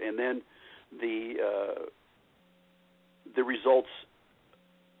relationship, and then the results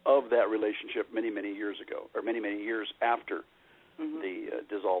of that relationship many, many years ago, or many, many years after the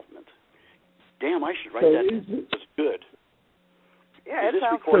dissolvement. Damn, I should write that. That's good. Yeah, it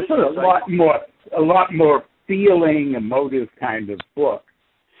sounds a lot more feeling, emotive kind of book.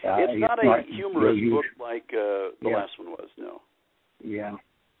 It's not a humorous book like the last one was. No. Yeah.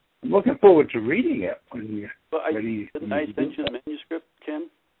 I'm looking forward to reading it when you. Did I send you the manuscript, Ken?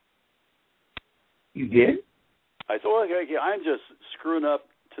 You did? I thought, okay, I'm just screwing up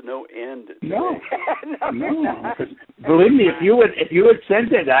to no end. No. No. Believe me, if you had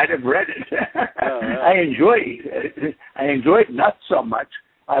sent it, I'd have read it. I enjoyed Nuts so much.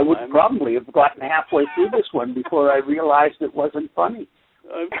 I would probably have gotten halfway through this one before I realized it wasn't funny.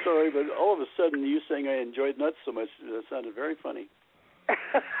 I'm sorry, but all of a sudden you saying I enjoyed Nuts so much, that sounded very funny.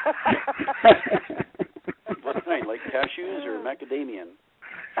 What kind, like cashews or macadamian?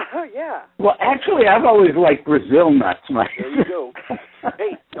 Oh, yeah. Well, actually, I've always liked Brazil nuts. There you go.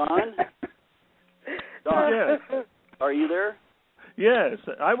 Hey, Don? Yes. Are you there? Yes.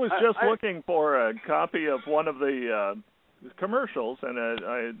 I was just looking for a copy of one of the commercials, and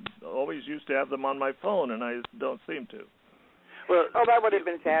I always used to have them on my phone, and I don't seem to. Well, that would have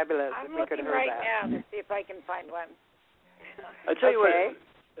been fabulous. I'm looking right now to see if I can find one. I tell you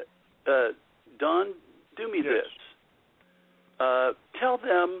what, Don, do me this. Tell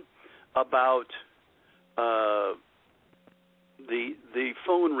them about the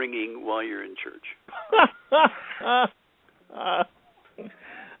phone ringing while you're in church.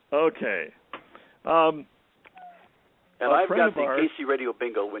 Okay. And I've got the KC Radio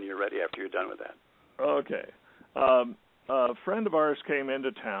bingo when you're ready after you're done with that. Okay. a friend of ours came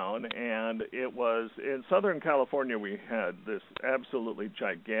into town, and it was in Southern California. We had this absolutely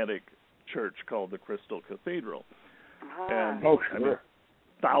gigantic church called the Crystal Cathedral. And I mean,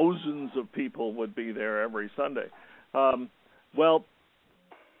 thousands of people would be there every Sunday. Well,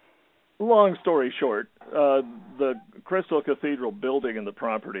 long story short, the Crystal Cathedral building and the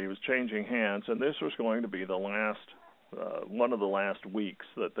property was changing hands, and this was going to be the last, one of the last weeks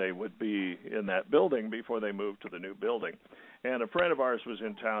that they would be in that building before they moved to the new building. And a friend of ours was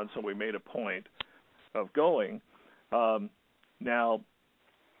in town, so we made a point of going. Now,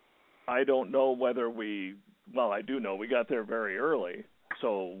 I don't know whether well, I do know we got there very early,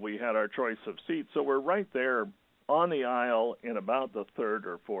 so we had our choice of seats. So we're right there on the aisle in about the third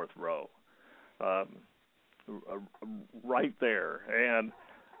or fourth row, right there. And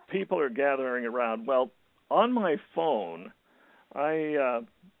people are gathering around. Well, on my phone, I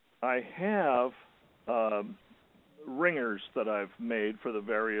have ringers that I've made for the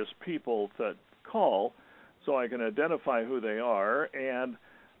various people that call, so I can identify who they are. And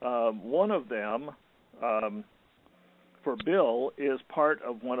one of them, for Bill, is part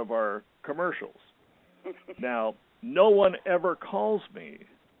of one of our commercials. Now, no one ever calls me,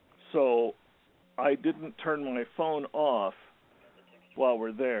 so I didn't turn my phone off while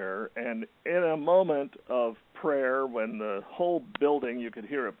we're there. And in a moment of prayer, when the whole building, you could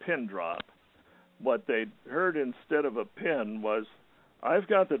hear a pin drop, what they heard instead of a pin was, "I've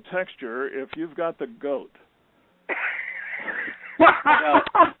got the texture if you've got the goat." Now,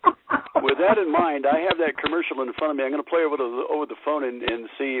 with that in mind, I have that commercial in front of me. I'm going to play over the phone and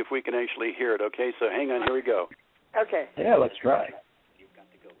see if we can actually hear it. Okay, so hang on. Here we go. Okay. Yeah, let's try. You've got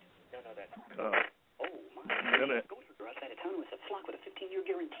the goat. No, that's... my. Goat for outside of town with a flock with a 15-year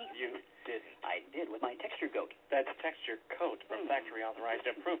guarantee. You did. I did with my texture goat. That's texture coat from factory-authorized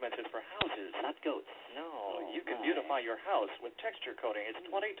improvements. It's for houses. Not goats. No, you can beautify your house with texture coating. It's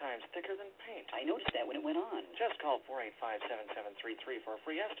 20 times thicker than paint. I noticed that when it went on. Just call 485-7733 for a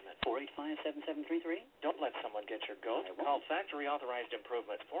free estimate. 485-7733? Don't let someone get your goat. Call factory-authorized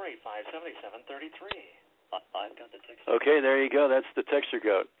improvements, 485-7733. I've got the texture. Okay, there you go. That's the texture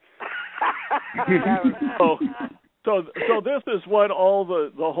goat. So this is what all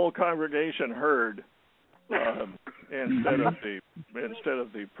the whole congregation heard instead of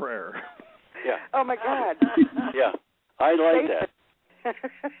the prayer. Yeah. Oh my God. Yeah, I like that.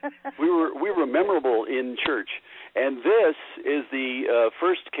 We were memorable in church, and this is the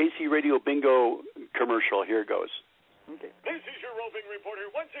first KC Radio Bingo commercial. Here it goes. Okay. This is your roving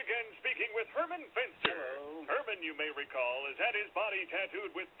reporter once again speaking with Herman Fenster. Hello. Herman, you may recall, has had his body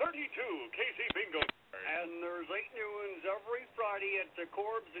tattooed with 32 KC Bingo cards. And there's 8 new ones every Friday at the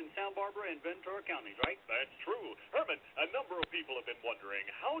Corbs in Santa Barbara and Ventura counties, right? That's true. Herman, a number of people have been wondering,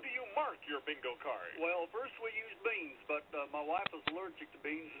 how do you mark your bingo cards? Well, first we used beans, but my wife was allergic to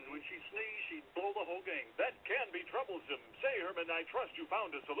beans, and when she sneezed, she'd blow the whole game. That can be troublesome. Say, Herman, I trust you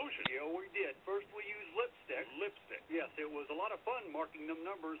found a solution. Yeah, we did. First we used lipstick. Lipstick? Yes, it was a lot of fun marking them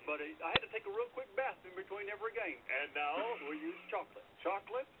numbers, but I had to take a real quick bath in between every game. And now? We used chocolate.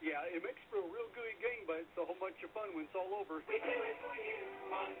 Chocolate? Yeah, it makes for a real good game, but it's a whole bunch of fun when it's all over.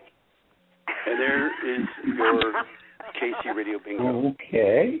 And there is your KC Radio Bingo.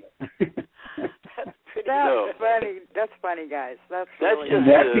 Okay. That's funny. That's funny, guys. That's really and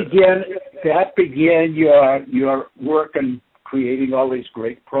that began your work in creating all these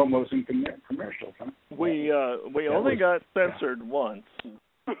great promos and commercials, huh? We only got censored once.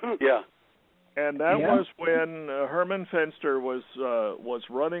 Yeah. And that was when Herman Fenster was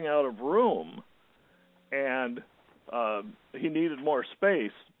running out of room, and he needed more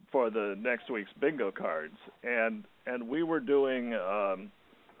space for the next week's bingo cards, and we were doing a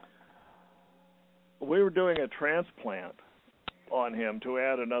transplant on him to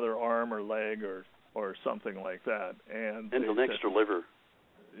add another arm or leg or something like that, and an extra liver.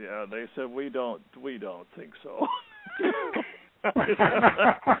 Yeah, they said we don't think so.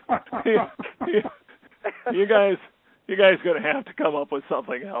 you guys gonna have to come up with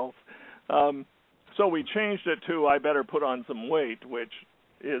something else. So we changed it to I better put on some weight, which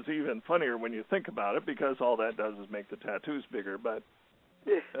is even funnier when you think about it, because all that does is make the tattoos bigger. But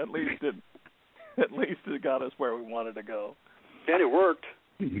at least it got us where we wanted to go. And it worked.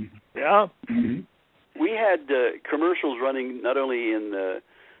 Mm-hmm. Yeah. Mm-hmm. We had commercials running not only in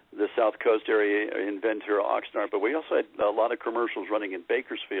the South Coast area in Ventura, Oxnard, but we also had a lot of commercials running in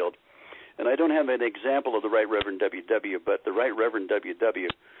Bakersfield. And I don't have an example of the Right Reverend W.W., but the Right Reverend W.W.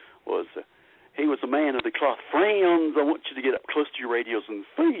 was, he was a man of the cloth. Friends, I want you to get up close to your radios and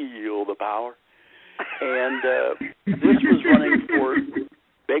feel the power. And this was running for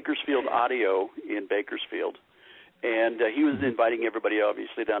Bakersfield Audio in Bakersfield. And he was inviting everybody,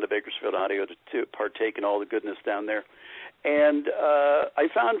 obviously, down to Bakersfield Audio to partake in all the goodness down there. And I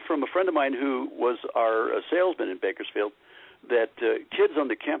found from a friend of mine who was our salesman in Bakersfield that kids on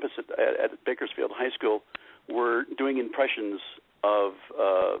the campus at Bakersfield High School were doing impressions of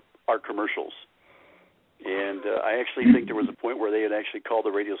our commercials. And I actually think there was a point where they had actually called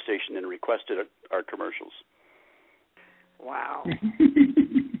the radio station and requested our commercials. Wow.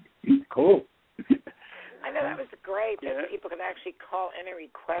 Cool. I know that was great that people could actually call in and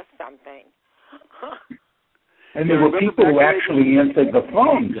request something. And there were people who actually answered the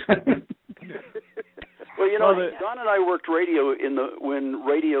phones. Well, Don and I worked radio when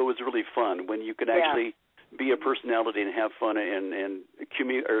radio was really fun, when you could actually be a personality and have fun and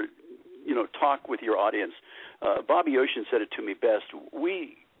commute or talk with your audience. Bobby Ocean said it to me best.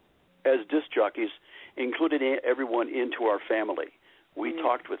 We, as disc jockeys, included everyone into our family. We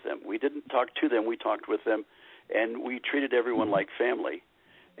talked with them. We didn't talk to them. We talked with them, and we treated everyone like family.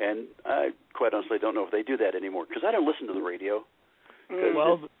 And I quite honestly don't know if they do that anymore because I don't listen to the radio.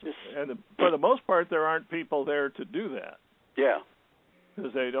 Well, and for the most part, there aren't people there to do that. Yeah.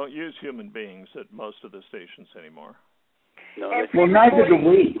 Because they don't use human beings at most of the stations anymore. No. Well, neither do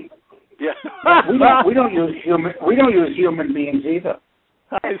we. Yeah. we don't use human beings either.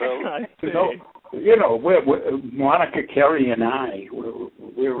 I see. We're Monica, Kerry, and I. We're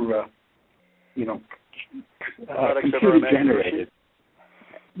computer generated.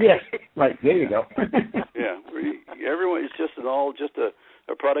 Yes, right. There you go. Yeah, everyone is just a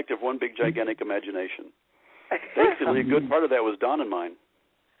product of one big gigantic imagination. Basically, a good part of that was Don and mine.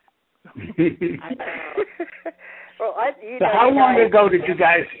 Well, so how long ago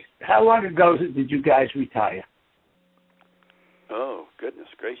did you guys retire? Oh, goodness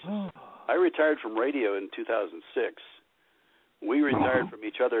gracious. I retired from radio in 2006. We retired from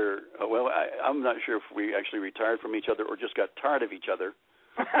each other. I'm not sure if we actually retired from each other or just got tired of each other.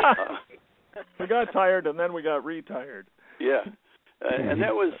 We got tired and then we got retired. Yeah. And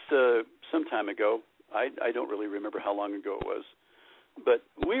that was some time ago. I don't really remember how long ago it was. But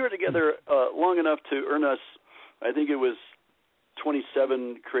we were together long enough to earn us, I think it was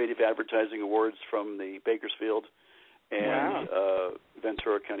 27 Creative Advertising Awards from the Bakersfield and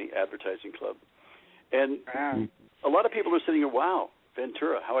Ventura County Advertising Club. And a lot of people are sitting here, wow,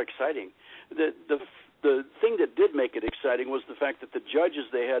 Ventura, how exciting. The thing that did make it exciting was the fact that the judges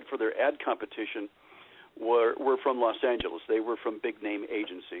they had for their ad competition were from Los Angeles. They were from big-name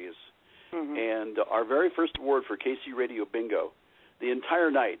agencies. Mm-hmm. And our very first award for KC Radio Bingo, the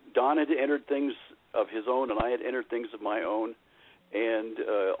entire night, Don had entered things of his own and I had entered things of my own. And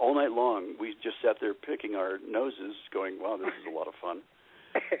all night long, we just sat there picking our noses going, wow, this is a lot of fun.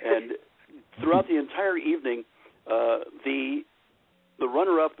 And throughout the entire evening, the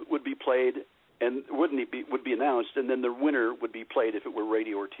runner-up would be played and would be announced, and then the winner would be played if it were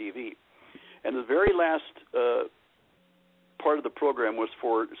radio or TV. And the very last part of the program was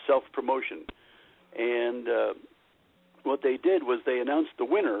for self-promotion. And what they did was they announced the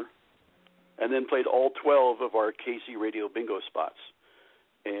winner and then played all 12 of our KC Radio Bingo spots.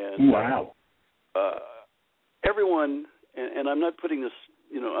 And everyone, and I'm not putting this,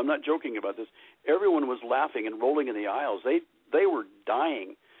 I'm not joking about this, everyone was laughing and rolling in the aisles. They were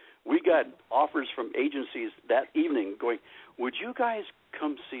dying. We got offers from agencies that evening going, would you guys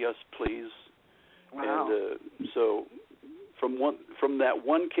come see us, please? Wow. And so from that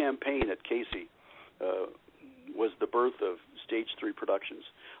one campaign at Casey was the birth of Stage 3 Productions.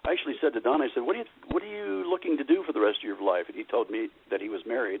 I actually said to Don, I said, what are you looking to do for the rest of your life? And he told me that he was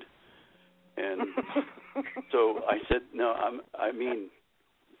married. And so I said, no, I mean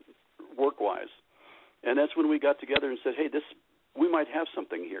work-wise. And that's when we got together and said, hey, we might have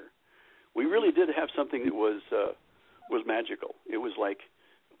something here. We really did have something that was magical. It was like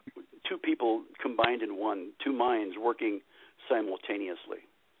two people combined in one, two minds working simultaneously.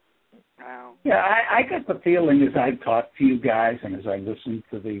 Wow. Yeah, I get the feeling as I talk to you guys and as I listen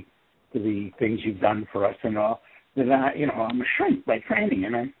to the things you've done for us and all, that I'm a shrink by training,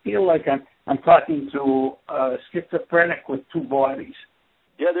 and I feel like I'm talking to a schizophrenic with two bodies.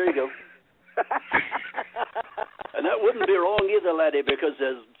 Yeah, there you go. And that wouldn't be wrong either, laddie, because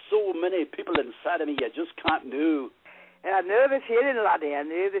there's so many people inside of me you just can't do. And I know the feeling, laddie. I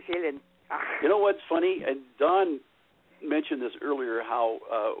know the feeling. You know what's funny? And Don mentioned this earlier, how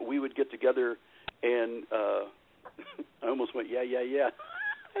we would get together and I almost went, yeah.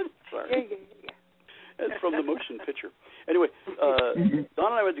 Sorry. Yeah. It's from the motion picture. Anyway,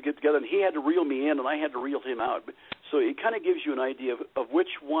 Don and I would get together, and he had to reel me in, and I had to reel him out. So it kind of gives you an idea of which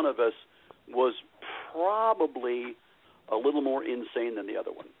one of us was probably a little more insane than the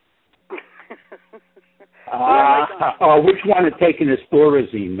other one. Which one had taken his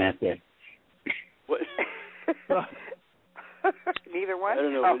Thorazine method? What? Neither one. I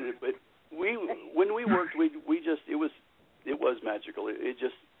don't know, but when we worked, we just it was magical.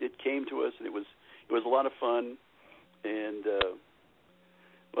 It came to us, and it was a lot of fun. And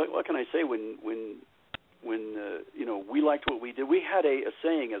what can I say? When we liked what we did, we had a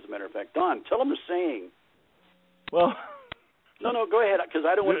saying, as a matter of fact. Don, tell them the saying. Well, no, go ahead, because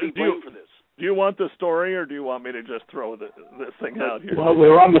I don't want to be blamed for this. Do you want the story, or do you want me to just throw this thing out here? Well,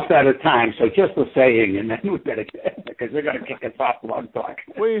 we're almost out of time, so just the saying, and then we better, because they're going to kick us off long talk.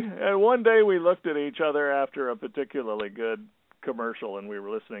 One day we looked at each other after a particularly good commercial, and we were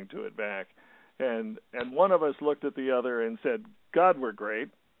listening to it back, and one of us looked at the other and said, "God, we're great,"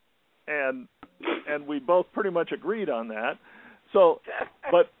 and we both pretty much agreed on that. So,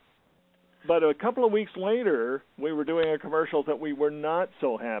 But a couple of weeks later, we were doing a commercial that we were not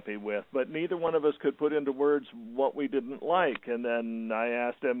so happy with, but neither one of us could put into words what we didn't like. And then I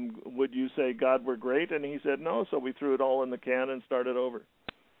asked him, would you say God, we're great? And he said no, so we threw it all in the can and started over.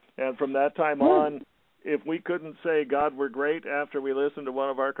 And from that time on, if we couldn't say God, we're great after we listened to one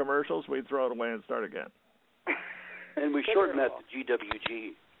of our commercials, we'd throw it away and start again. And we shortened that to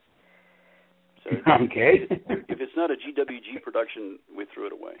GWG. So okay. If it's not a GWG production, we threw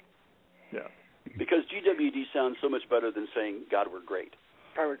it away. Yeah. Because GWD sounds so much better than saying, God, we're great.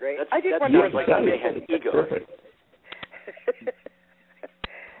 God, we're great. That sounds like they had an ego.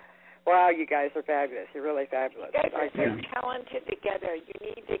 Wow, you guys are fabulous. You're really fabulous. You guys are so talented together. You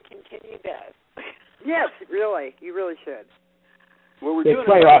need to continue this. Yes, really. You really should. Well, they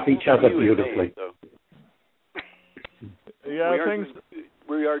play off each other beautifully. We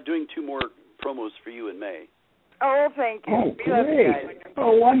are doing 2 more promos for you in May. Oh, thank you. Oh, great.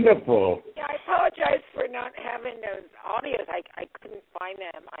 Oh, wonderful. Yeah, I apologize for not having those audios. I couldn't find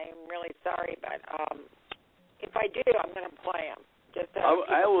them. I'm really sorry, but if I do, I'm going to play them.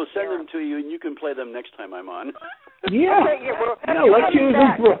 I will send them to you, and you can play them next time I'm on. Yeah. Let's use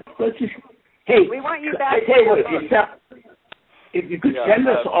them. Hey, we want you back. I tell you what, if you could send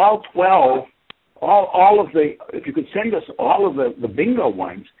us all 12, if you could send us all of the bingo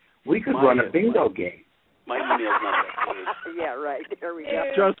ones, we could run a bingo game. My email's not that. Yeah, right. There we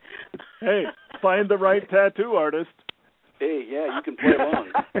go. Just, find the right tattoo artist. Hey, yeah, you can play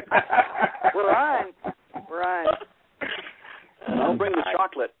along. We're on. I'll bring the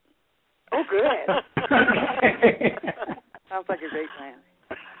chocolate. Oh, good. Sounds like a great plan.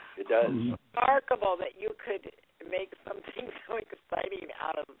 It does. Remarkable that you could make something so exciting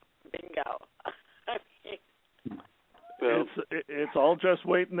out of bingo. Well, it's all just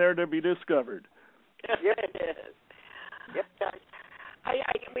waiting there to be discovered. Yep, it is. Yep, gosh.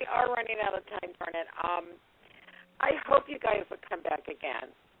 We are running out of time, Bernard. I hope you guys will come back again.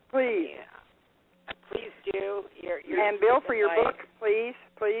 Please. Yeah. Please do. And Bill, for your book, please.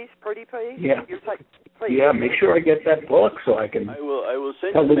 Yeah. Please. Yeah, make sure I get that book so I can I will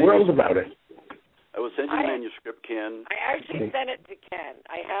send tell you the world about it. I will send you the manuscript, Ken. I actually sent it to Ken.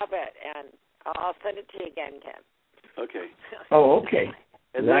 I have it, and I'll send it to you again, Ken. Okay. Oh, okay.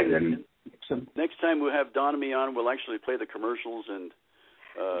 And then next time we'll have Don and me on, we'll actually play the commercials, and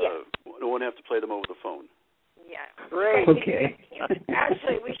we won't have to play them over the phone. Yeah. Great. Okay.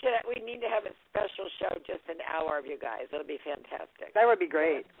 Actually, we need to have a special show, just an hour of you guys. It'll be fantastic. That would be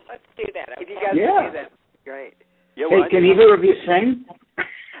great. Let's do that. Okay? If you guys could do that, great. Yeah, hey, can either of you sing?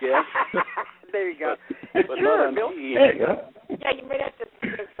 Yes. There you go. But sure, not on Bill. There you go. Yeah, you might have to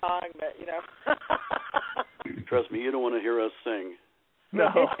sing a song, but Trust me, you don't want to hear us sing. No.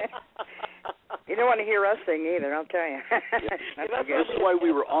 You don't want to hear us sing either, I'll tell you. This is why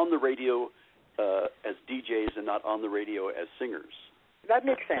we were on the radio as DJs and not on the radio as singers. That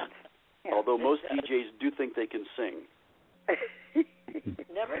makes sense. Yeah. Although most DJs do think they can sing.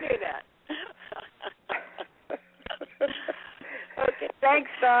 Never knew that. Okay. Thanks,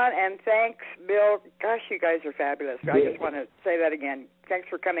 Don, and thanks, Bill. Gosh, you guys are fabulous. I just want to say that again. Thanks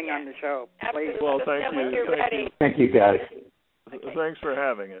for coming on the show. Please. Well, thank you. Thank you, guys. Okay. Thanks for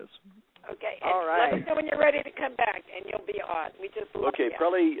having us. Okay. All right. Let us know when you're ready to come back, and you'll be on. We just love you.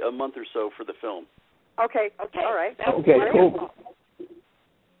 Probably a month or so for the film. Okay. All right. Okay, cool.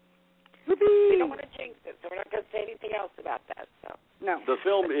 We don't want to jinx it, so we're not going to say anything else about that. So. No. The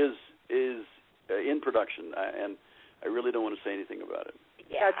film is in production, and I really don't want to say anything about it.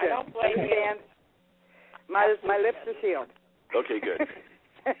 Yeah, I don't blame you. My lips are sealed. Okay, good.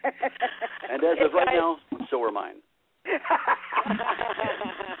 And as of right now, so are mine.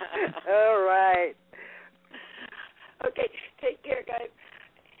 All right. Okay, take care, guys.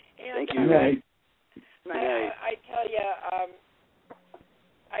 And, thank you. Night. I tell you,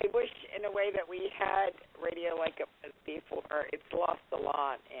 I I wish in a way that we had radio like it was before. It's lost a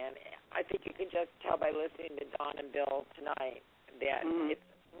lot, and I think you can just tell by listening to Don and Bill tonight that it's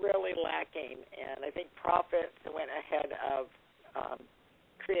really lacking, and I think profits went ahead of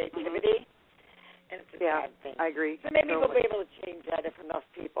creativity, and it's a sad thing. I agree. So maybe we'll be able to change that if enough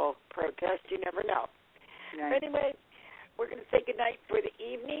people protest. You never know. Right. But anyway, we're going to say goodnight for the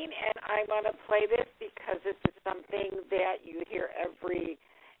evening, and I want to play this because this is something that you hear every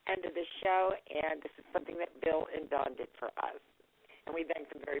end of the show, and this is something that Bill and Don did for us, and we thank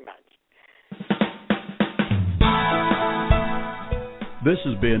them very much. This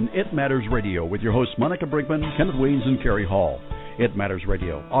has been It Matters Radio with your hosts Monica Brinkman, Kenneth Weens, and Kerry Hall. It Matters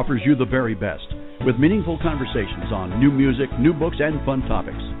Radio offers you the very best with meaningful conversations on new music, new books, and fun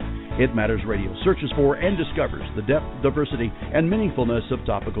topics. It Matters Radio searches for and discovers the depth, diversity, and meaningfulness of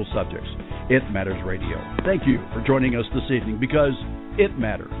topical subjects. It Matters Radio. Thank you for joining us this evening because it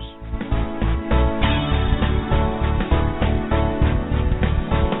matters.